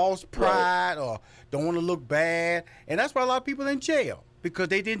some false pride or don't want to look bad. And that's why a lot of people are in jail, because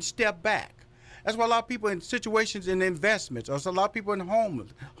they didn't step back. That's why a lot of people in situations in investments, or a lot of people in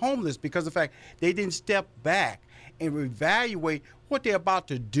homeless because of the fact they didn't step back and evaluate what they're about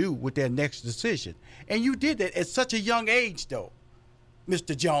to do with their next decision. And you did that at such a young age, though,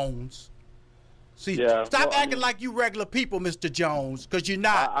 Mr. Jones. See, stop acting like you regular people, Mr. Jones, because you're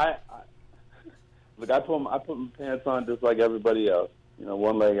not. Look, I put my pants on just like everybody else. You know,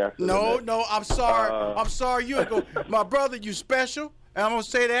 one leg after the next. No, I'm sorry. I'm sorry. My brother, you special. And I'm gonna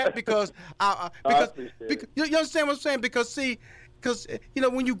say that because you understand what I'm saying? Because you know,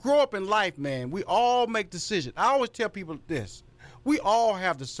 when you grow up in life, man, we all make decisions. I always tell people this: we all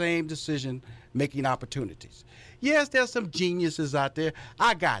have the same decision-making opportunities. Yes, there's some geniuses out there.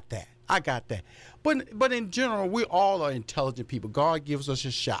 I got that. But in general, we all are intelligent people. God gives us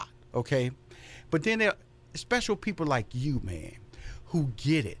a shot, okay? But then there are special people like you, man, who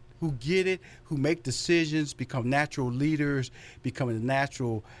get it, who make decisions, become natural leaders, become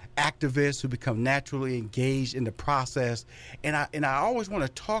natural activists, who become naturally engaged in the process. And I always want to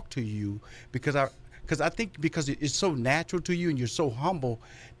talk to you because I think because it's so natural to you and you're so humble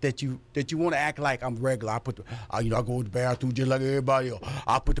that you want to act like I'm regular. I go to the bathroom just like everybody else.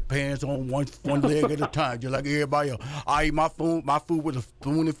 I put the pants on one leg at a time just like everybody else. I eat my food with a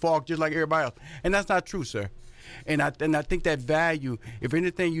spoon and fork just like everybody else. And that's not true, sir. And I think that value, if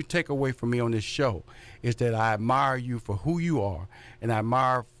anything you take away from me on this show, is that I admire you for who you are, and I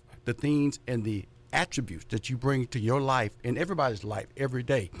admire the things and the attributes that you bring to your life and everybody's life every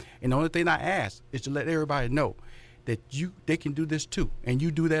day. And the only thing I ask is to let everybody know that they can do this too, and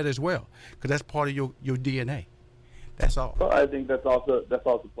you do that as well, because that's part of your DNA. That's all. Well, I think that's also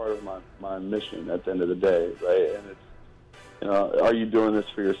part of my mission at the end of the day, right? And it's, you know, are you doing this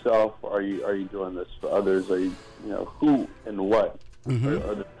for yourself? Or are you doing this for others? Are you who and what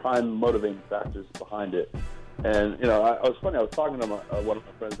are the prime motivating factors behind it? And you know, I was talking to one of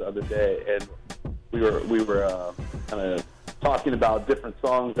my friends the other day, and we were kind of talking about different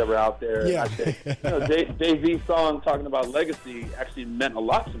songs that were out there. Yeah. And I said, you know, Jay-Z's song talking about legacy actually meant a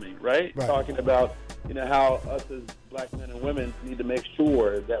lot to me, right? Talking about, you know, how us as black men and women need to make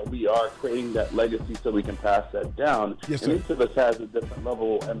sure that we are creating that legacy so we can pass that down. Yes, and sir. each of us has a different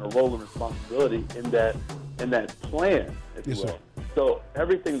level and a role and responsibility in that plan, if Yes, you will. sir. So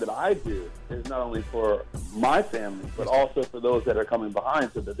everything that I do is not only for my family, but also for those that are coming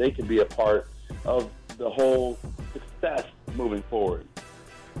behind, so that they can be a part of the whole success moving forward.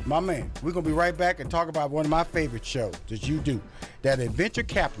 My man, we're going to be right back and talk about one of my favorite shows that you do, that Adventure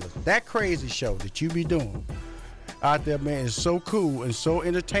Capitalist, that crazy show that you be doing out there, man, is so cool and so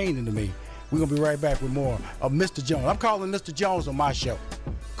entertaining to me. We're going to be right back with more of Mr. Jones. I'm calling Mr. Jones on my show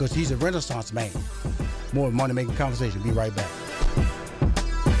because he's a Renaissance man. More Money Making Conversation. Be right back.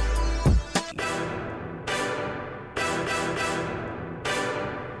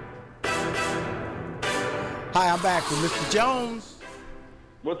 Hi, I'm back with Mr. Jones.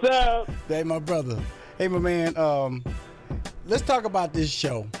 What's up? Hey, my brother. Hey, my man. Let's talk about this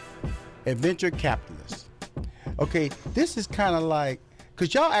show, Adventure Capitalist. Okay, this is kind of like,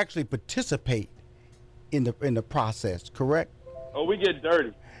 because y'all actually participate in the process, correct? Oh, we get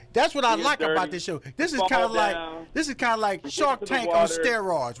dirty. That's what I like dirty. about this show. This is kind of like Shark Tank on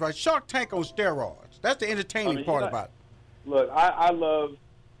steroids, right? Shark Tank on steroids. That's the entertaining part about it. Look, I love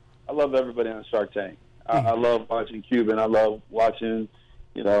everybody on Shark Tank. I love watching Cuban. I love watching,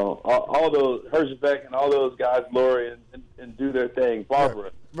 you know, all those Hirschbeck and all those guys, Lori, and do their thing.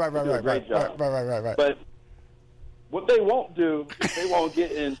 Barbara, right. But what they won't do is they won't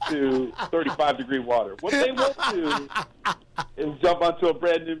get into 35-degree water. What they won't do is jump onto a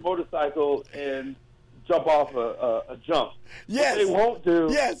brand new motorcycle and jump off a jump. Yes. What they won't do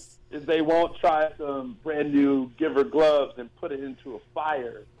Yes. is they won't try some brand new Giver gloves and put it into a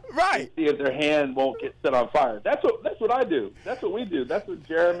fire. Right. And see if their hand won't get set on fire. That's what I do. That's what we do. That's what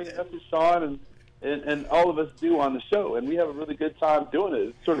Jeremy, that's what Sean and all of us do on the show, and we have a really good time doing it.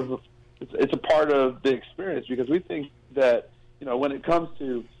 It's sort of it's a part of the experience, because we think that, when it comes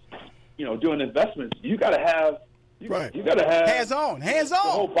to, doing investments, you got to have you got to have hands on the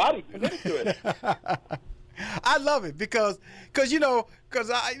whole body committed to it. I love it because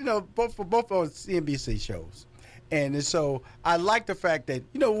I both on CNBC shows, and so I like the fact that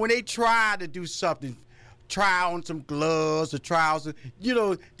when they try to do something, try on some gloves or try on some,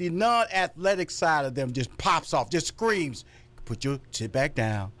 the non-athletic side of them just pops off, just screams, sit back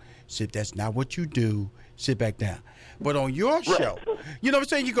down, that's not what you do, sit back down. But on your show, you know what I'm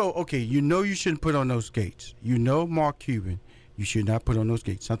saying? You go, okay, you shouldn't put on those skates. Mark Cuban, you should not put on those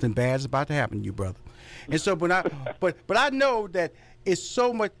skates. Something bad is about to happen to you, brother. And so, but I know that it's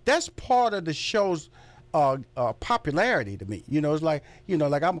so much. That's part of the show's popularity to me. It's like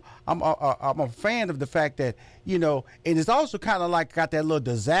I'm a fan of the fact that and it's also kind of like got that little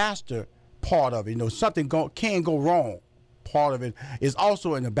disaster part of it. Something can go wrong. Part of it is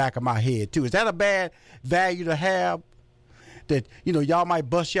also in the back of my head too. Is that a bad value to have? That y'all might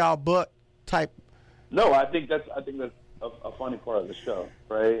bust y'all butt type. No, I think that's a funny part of the show,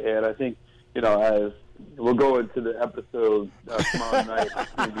 right? And I think as we'll go into the episode tomorrow night on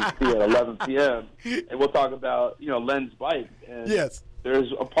CNBC at 11 p.m. and we'll talk about Len's bike. And yes,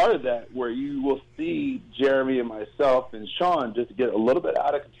 there's a part of that where you will see Jeremy and myself and Sean just get a little bit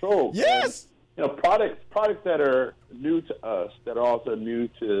out of control. Yes, and, products that are new to us, that are also new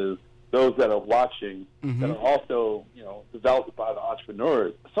to those that are watching, that are also, developed by the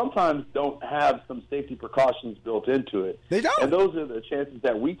entrepreneurs, sometimes don't have some safety precautions built into it. They don't. And those are the chances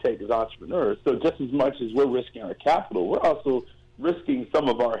that we take as entrepreneurs. So just as much as we're risking our capital, we're also risking some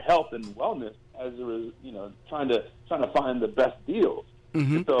of our health and wellness as trying to find the best deals.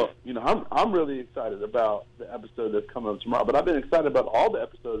 So, I'm really excited about the episode that's coming up tomorrow. But I've been excited about all the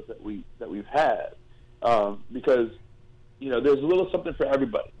episodes that we've had because there's a little something for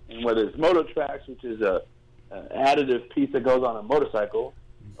everybody. And whether it's Moto Tracks, which is an additive piece that goes on a motorcycle,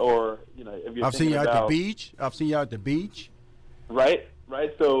 or if you're I've seen you at the beach. Right.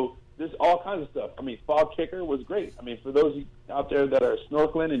 So there's all kinds of stuff. I mean, Fog Kicker was great. I mean, for those out there that are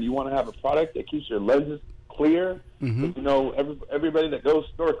snorkeling and you want to have a product that keeps your lenses clear, everybody that goes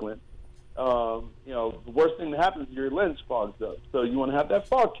snorkeling, the worst thing that happens is your lens fogs up. So you want to have that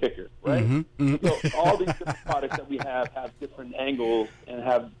Fog Kicker, right? So all these different products that we have different angles and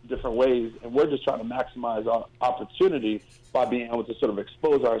have different ways, and we're just trying to maximize our opportunity by being able to sort of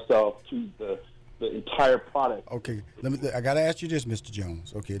expose ourselves to the entire product. Okay, I got to ask you this, Mr.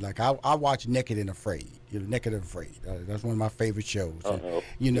 Jones. Okay, like I watch Naked and Afraid. Naked and Afraid. That's one of my favorite shows. And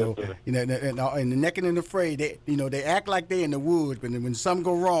the Naked and Afraid, they act like they in the woods, but when something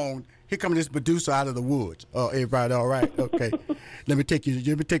go wrong, here comes this Medusa out of the woods. Oh, everybody, all right? Okay, let me take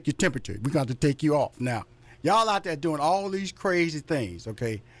your temperature. We're going to take you off now. Y'all out there doing all these crazy things.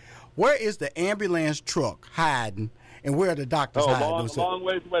 Okay, where is the ambulance truck hiding? And where are the doctors hiding? Long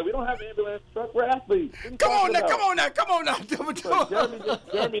ways away. We don't have an ambulance truck. We're athletes. Come on now.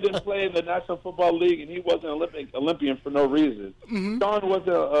 Jeremy didn't play in the National Football League, and he wasn't an Olympian for no reason. Sean wasn't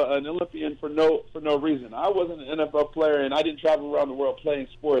an Olympian for no reason. I wasn't an NFL player, and I didn't travel around the world playing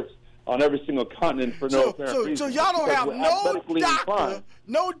sports on every single continent for no apparent reason. So y'all don't have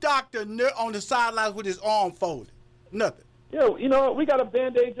no doctor on the sidelines with his arm folded. Nothing. Yeah, we got a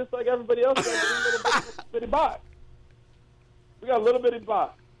Band-Aid just like everybody else does. A little bitty box. We got a little bitty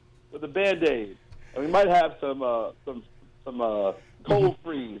box with a Band-Aid, and we might have some cold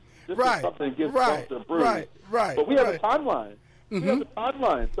freeze, just something gives us a bruise. Right. But we have a timeline. We have a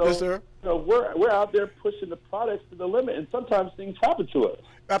timeline. So yes, sir. We're out there pushing the products to the limit, and sometimes things happen to us.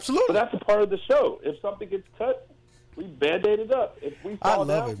 Absolutely. But that's a part of the show. If something gets cut, we Band-Aid it up. If we fall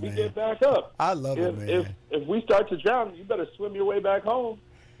down, we get back up. I love it, man. If we start to drown, you better swim your way back home.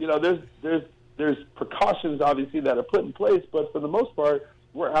 There's precautions, obviously, that are put in place, but for the most part,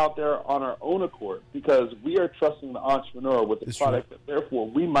 we're out there on our own accord because we are trusting the entrepreneur with the product that, therefore,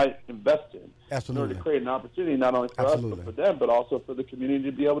 we might invest in in order to create an opportunity not only for us, but for them, but also for the community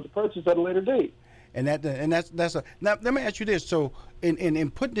to be able to purchase at a later date. Now, let me ask you this. So, in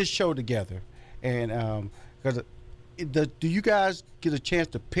putting this show together, and because do you guys get a chance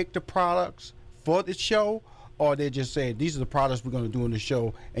to pick the products for the show? Or they're just saying, these are the products we're going to do in the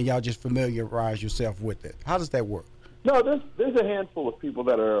show, and y'all just familiarize yourself with it? How does that work? No, there's a handful of people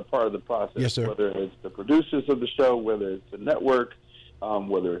that are a part of the process. Yes, sir. Whether it's the producers of the show, whether it's the network,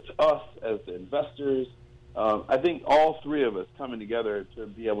 whether it's us as the investors. I think all three of us coming together to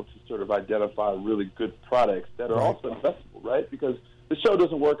be able to sort of identify really good products that are also investable, right? Because the show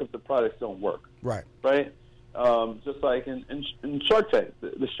doesn't work if the products don't work. Right. Right? Just like in Shark Tank,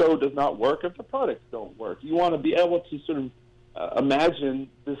 the show does not work if the products don't work. You want to be able to sort of imagine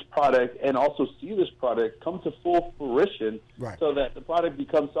this product and also see this product come to full fruition, so that the product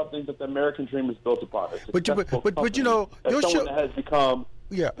becomes something that the American dream is built upon. But you know, your someone show that has become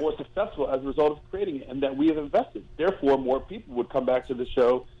more successful as a result of creating it, and that we have invested. Therefore, more people would come back to the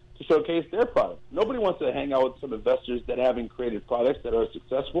show to showcase their product. Nobody wants to hang out with some investors that haven't created products that are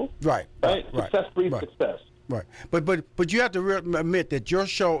successful. Right. Success breeds success. Right, but you have to admit that your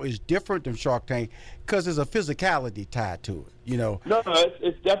show is different than Shark Tank because there's a physicality tied to it. You know. No,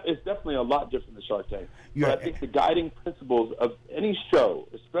 it's definitely a lot different than Shark Tank. But I think the guiding principles of any show,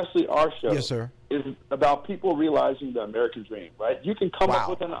 especially our show, yes, sir, is about people realizing the American dream. Right? You can come up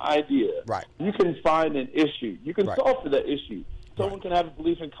with an idea. Right. You can find an issue. You can solve for that issue. Someone can have a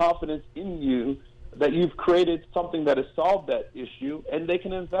belief and confidence in you that you've created something that has solved that issue, and they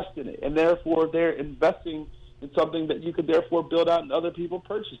can invest in it. And therefore, they're investing in something that you could therefore build out, and other people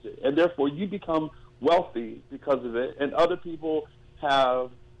purchase it. And therefore, you become wealthy because of it, and other people have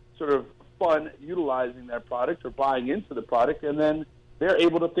sort of fun utilizing that product or buying into the product, and then they're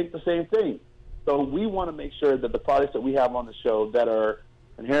able to think the same thing. So we want to make sure that the products that we have on the show that are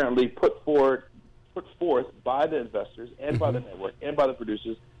inherently put forth by the investors and by the network and by the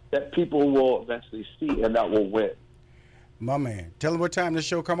producers, that people will eventually see, and that will win. My man. Tell them what time the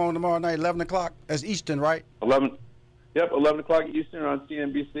show come on tomorrow night, 11 o'clock. That's Eastern, right? 11 o'clock Eastern on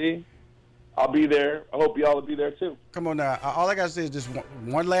CNBC. I'll be there. I hope y'all will be there, too. Come on now. All I got to say is just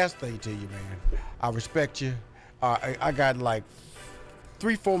one last thing to you, man. I respect you. I got like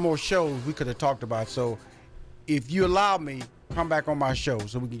 3-4 more shows we could have talked about. So if you allow me, come back on my show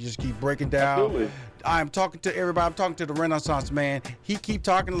so we can just keep breaking down. Absolutely. I'm talking to everybody. I'm talking to the Renaissance man. He keep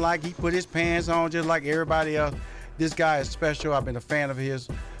talking like he put his pants on just like everybody else. This guy is special. I've been a fan of his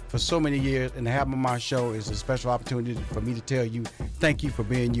for so many years, and to have him on my show is a special opportunity for me to tell you thank you for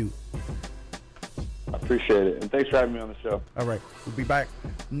being you. I appreciate it, and thanks for having me on the show. All right. We'll be back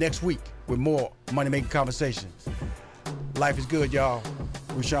next week with more money-making conversations. Life is good, y'all.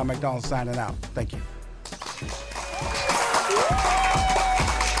 Rushion McDonald signing out. Thank you.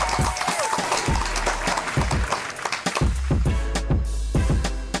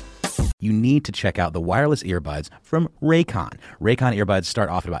 You need to check out the wireless earbuds from Raycon. Raycon earbuds start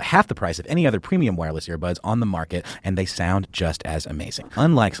off at about half the price of any other premium wireless earbuds on the market, and they sound just as amazing.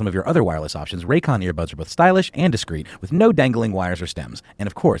 Unlike some of your other wireless options, Raycon earbuds are both stylish and discreet, with no dangling wires or stems. And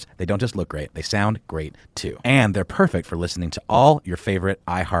of course, they don't just look great, they sound great too. And they're perfect for listening to all your favorite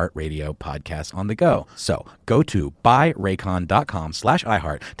iHeartRadio podcasts on the go. So go to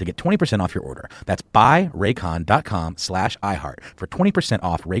buyraycon.com/iHeart to get 20% off your order. That's buyraycon.com/iHeart for 20%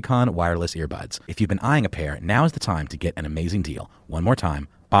 off Raycon wireless earbuds. If you've been eyeing a pair, now is the time to get an amazing deal. One more time,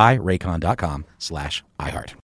 buyraycon.com/iHeart.